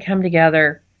molecules, when they come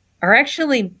together, are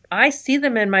actually, I see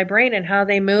them in my brain and how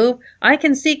they move. I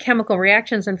can see chemical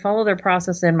reactions and follow their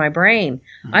process in my brain.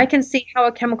 Mm-hmm. I can see how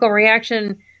a chemical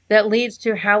reaction that leads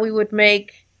to how we would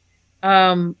make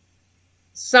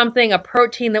something, a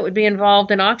protein that would be involved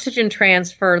in oxygen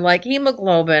transfer, like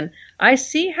hemoglobin. I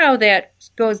see how that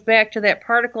goes back to that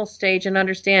particle stage and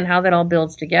understand how that all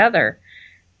builds together.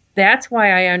 That's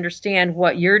why I understand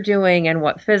what you're doing and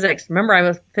what physics. Remember, I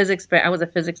was a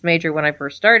physics major when I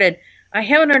first started. I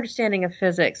have an understanding of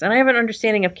physics and I have an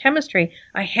understanding of chemistry.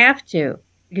 I have to,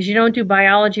 because you don't do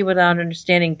biology without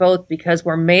understanding both, because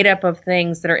we're made up of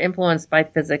things that are influenced by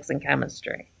physics and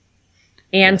chemistry.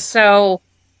 And so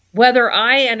whether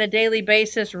I on a daily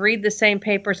basis read the same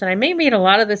papers, and I may read a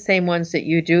lot of the same ones that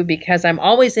you do, because I'm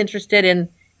always interested in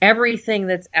everything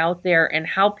that's out there and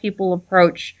how people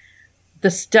approach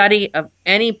the study of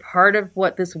any part of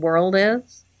what this world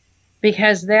is,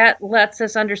 because that lets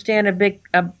us understand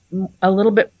a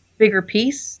little bit bigger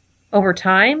piece over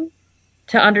time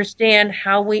to understand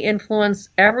how we influence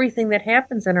everything that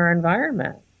happens in our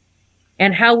environment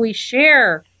and how we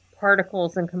share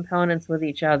particles and components with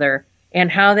each other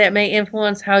and how that may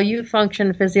influence how you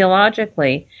function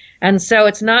physiologically. And so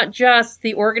it's not just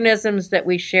the organisms that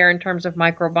we share in terms of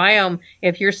microbiome.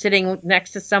 If you're sitting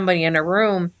next to somebody in a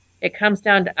room, it comes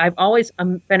down to, I've always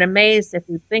been amazed if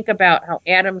you think about how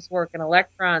atoms work and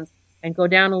electrons and go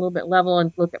down a little bit level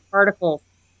and look at particles,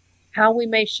 how we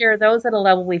may share those at a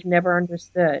level we've never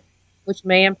understood, which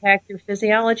may impact your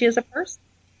physiology as a person.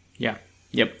 Yeah.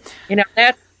 Yep. You know,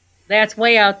 that's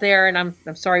way out there, and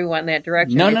I'm sorry we went in that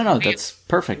direction. No, that's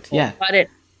perfect. Yeah.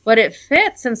 But it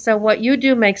fits, and so what you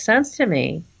do makes sense to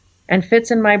me and fits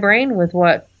in my brain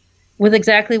with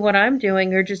exactly what I'm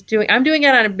doing. I'm doing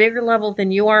it on a bigger level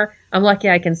than you are. I'm lucky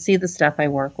I can see the stuff I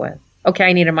work with. Okay,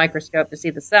 I need a microscope to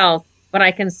see the cells, but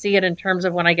I can see it in terms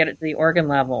of when I get it to the organ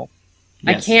level.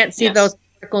 Yes. I can't see those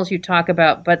articles you talk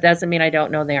about, but doesn't mean I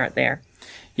don't know they aren't there.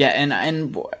 Yeah, and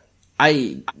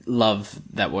I love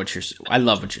what you're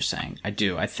saying. I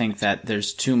do. I think that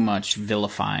there's too much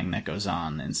vilifying that goes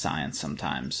on in science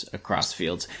sometimes across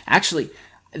fields. Actually,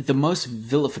 the most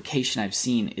vilification I've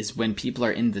seen is when people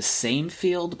are in the same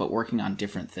field but working on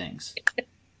different things.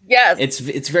 Yes.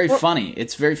 It's very funny.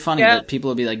 It's very funny that people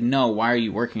will be like, "No, why are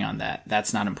you working on that?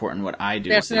 That's not important. What I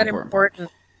do is the important part."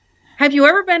 Have you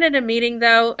ever been in a meeting,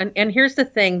 though? And here's the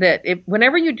thing, that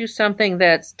whenever you do something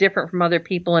that's different from other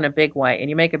people in a big way and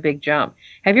you make a big jump,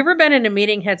 have you ever been in a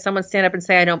meeting, had someone stand up and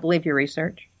say, "I don't believe your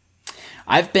research"?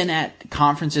 I've been at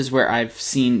conferences where I've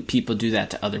seen people do that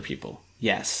to other people.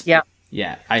 Yes. Yeah.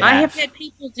 Yeah, I have had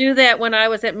people do that when I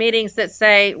was at meetings that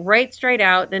say right straight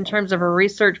out, in terms of a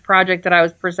research project that I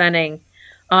was presenting,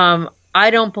 I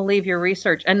don't believe your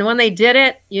research. And when they did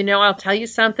it, I'll tell you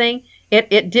something.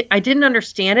 I didn't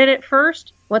understand it at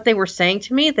first, what they were saying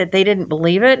to me, that they didn't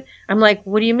believe it. I'm like,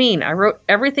 what do you mean? I wrote,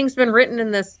 everything's been written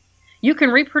in this. You can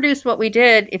reproduce what we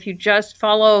did if you just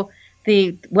follow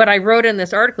what I wrote in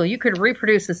this article. You could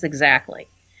reproduce this exactly.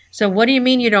 So what do you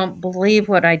mean you don't believe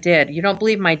what I did? You don't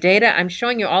believe my data? I'm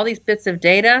showing you all these bits of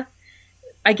data.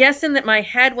 I guess in my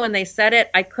head when they said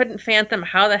it, I couldn't fathom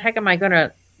how the heck am I going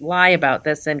to lie about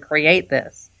this and create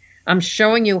this. I'm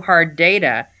showing you hard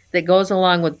data that goes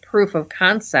along with proof of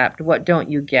concept. What don't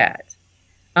you get?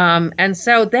 And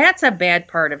so that's a bad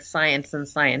part of science and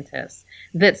scientists.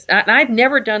 I've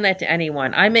never done that to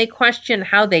anyone. I may question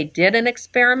how they did an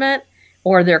experiment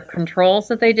or their controls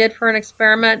that they did for an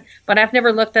experiment, but I've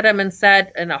never looked at them and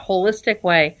said in a holistic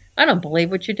way, I don't believe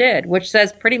what you did, which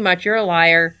says pretty much you're a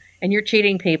liar and you're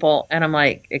cheating people. And I'm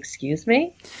like, excuse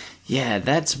me? Yeah,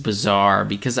 that's bizarre,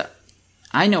 because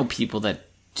I know people that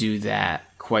do that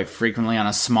quite frequently on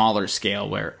a smaller scale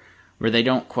where they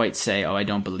don't quite say, oh, I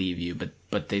don't believe you,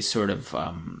 but they sort of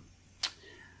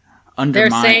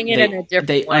undermine. They're saying it in a different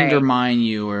way. They undermine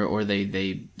you, or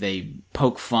they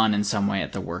poke fun in some way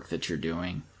at the work that you're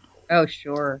doing. Oh,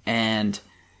 sure. And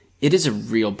it is a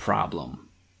real problem.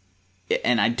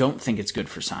 And I don't think it's good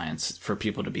for science for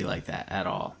people to be like that at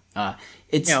all.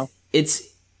 It's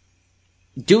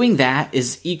doing that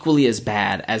is equally as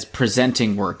bad as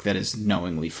presenting work that is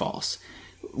knowingly false.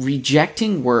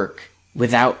 Rejecting work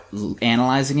without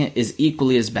analyzing it is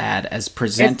equally as bad as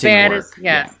presenting work.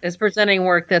 As presenting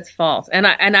work that's false. And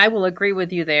I will agree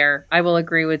with you there. I will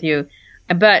agree with you.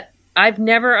 But I've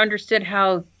never understood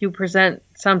how you present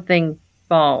something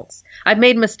false. I've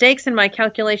made mistakes in my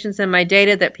calculations and my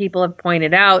data that people have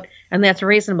pointed out, and that's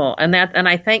reasonable. And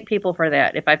I thank people for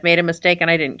that if I've made a mistake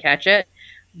and I didn't catch it.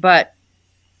 But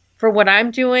for what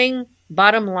I'm doing,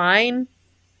 bottom line,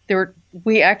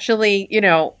 we actually,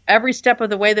 every step of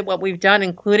the way that what we've done,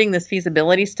 including this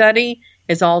feasibility study,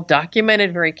 is all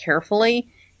documented very carefully.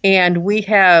 And we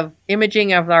have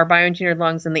imaging of our bioengineered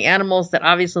lungs in the animals that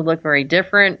obviously look very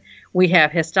different. We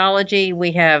have histology.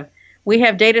 We have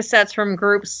data sets from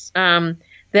groups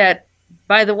that,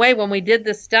 by the way, when we did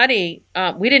this study,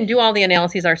 we didn't do all the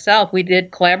analyses ourselves. We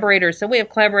did collaborators. So we have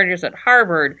collaborators at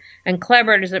Harvard and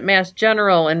collaborators at Mass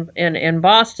General in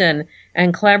Boston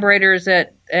and collaborators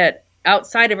at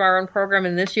outside of our own program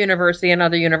in this university and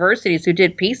other universities who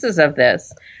did pieces of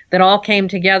this that all came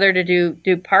together to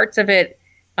do parts of it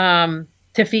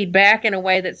to feed back in a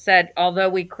way that said, although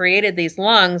we created these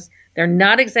lungs, they're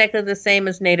not exactly the same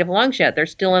as native lungs yet. They're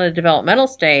still in a developmental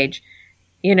stage.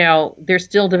 They're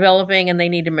still developing and they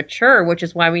need to mature, which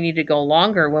is why we need to go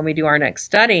longer when we do our next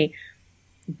study.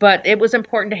 But it was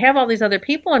important to have all these other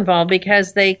people involved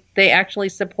because they actually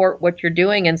support what you're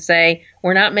doing and say,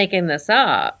 we're not making this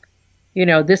up.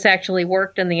 This actually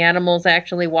worked and the animals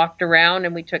actually walked around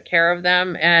and we took care of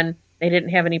them and they didn't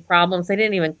have any problems. They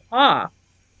didn't even cough.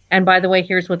 And by the way,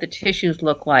 here's what the tissues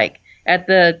look like at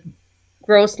the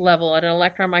gross level, at an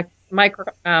electron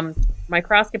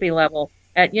microscopy level,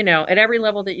 at every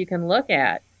level that you can look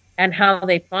at and how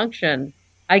they function.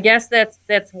 I guess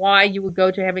that's why you would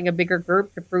go to having a bigger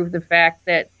group to prove the fact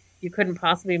that you couldn't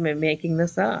possibly be making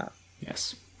this up.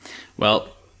 Yes. Well,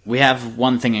 we have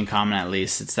one thing in common, at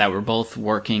least. It's that we're both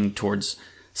working towards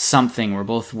something. We're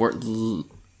both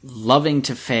loving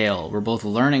to fail. We're both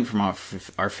learning from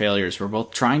our failures. We're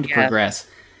both trying to progress.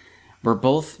 We're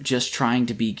both just trying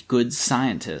to be good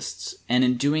scientists. And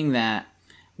in doing that,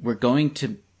 we're going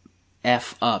to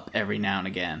F up every now and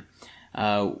again.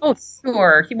 Oh,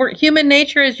 sure. Human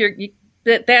nature is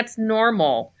that's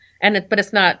normal. But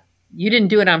it's not, you didn't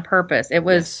do it on purpose. It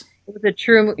was a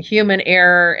true human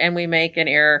error, and we make an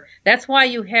error. That's why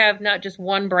you have not just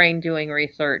one brain doing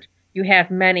research. You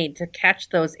have many to catch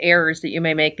those errors that you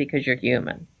may make because you're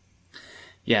human.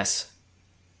 Yes.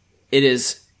 It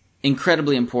is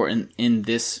incredibly important in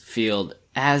this field,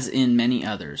 as in many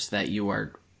others, that you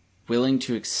are willing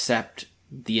to accept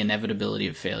the inevitability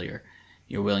of failure.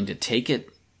 You're willing to take it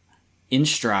in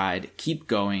stride, keep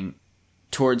going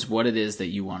towards what it is that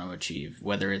you want to achieve,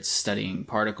 whether it's studying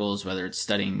particles, whether it's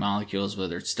studying molecules,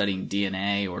 whether it's studying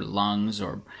DNA or lungs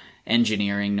or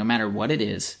engineering. No matter what it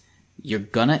is, you're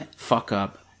gonna fuck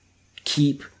up.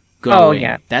 Keep going. Oh,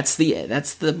 yeah. That's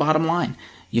the bottom line.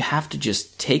 You have to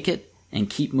just take it and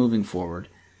keep moving forward.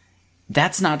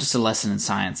 That's not just a lesson in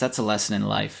science. That's a lesson in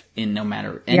life, in no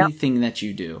matter anything that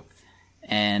you do.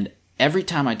 And every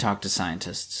time I talk to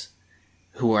scientists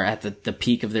who are at the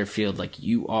peak of their field, like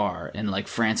you are, and like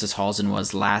Francis Halsen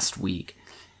was last week,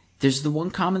 there's the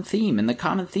one common theme. And the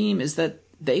common theme is that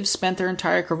they've spent their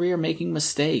entire career making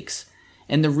mistakes.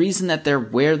 And the reason that they're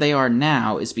where they are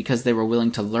now is because they were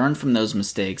willing to learn from those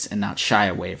mistakes and not shy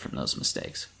away from those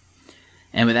mistakes.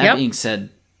 And with that being said,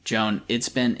 Joan, it's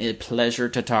been a pleasure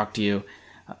to talk to you.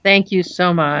 Thank you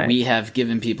so much. We have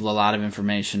given people a lot of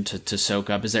information to soak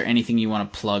up. Is there anything you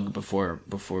want to plug before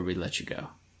we let you go?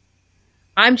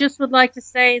 I just would like to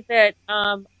say that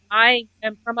I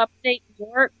am from upstate New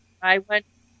York. I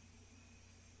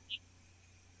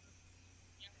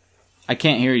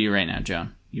can't hear you right now,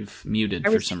 Joan. You've muted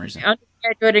for some reason.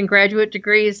 Undergraduate and graduate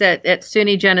degrees at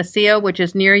SUNY Geneseo, which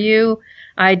is near you.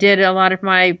 I did a lot of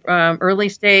my early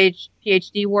stage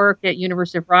PhD work at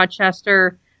University of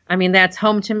Rochester. I mean, that's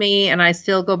home to me, and I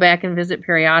still go back and visit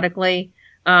periodically.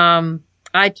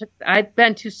 I've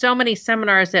been to so many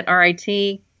seminars at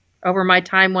RIT over my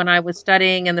time when I was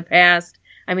studying in the past.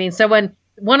 I mean, so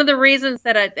one of the reasons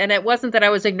that and it wasn't that I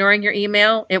was ignoring your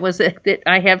email, it was that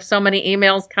I have so many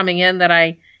emails coming in that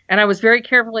I was very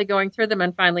carefully going through them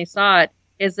and finally saw it,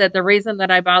 is that the reason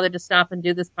that I bothered to stop and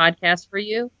do this podcast for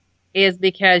you is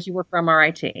because you were from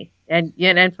RIT.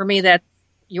 And for me, that's,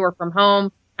 you were from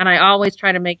home. And I always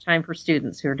try to make time for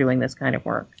students who are doing this kind of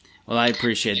work. Well, I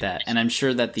appreciate that. And I'm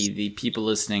sure that the people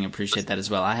listening appreciate that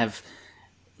as well. I have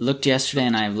looked yesterday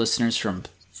and I have listeners from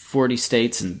 40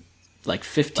 states and like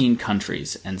 15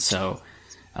 countries. And so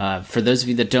for those of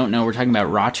you that don't know, we're talking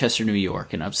about Rochester, New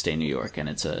York, in upstate New York. And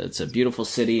it's a beautiful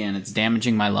city, and it's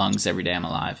damaging my lungs every day I'm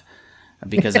alive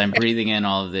because I'm breathing in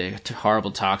all of the horrible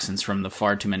toxins from the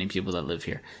far too many people that live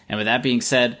here. And with that being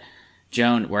said,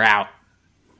 Joan, we're out.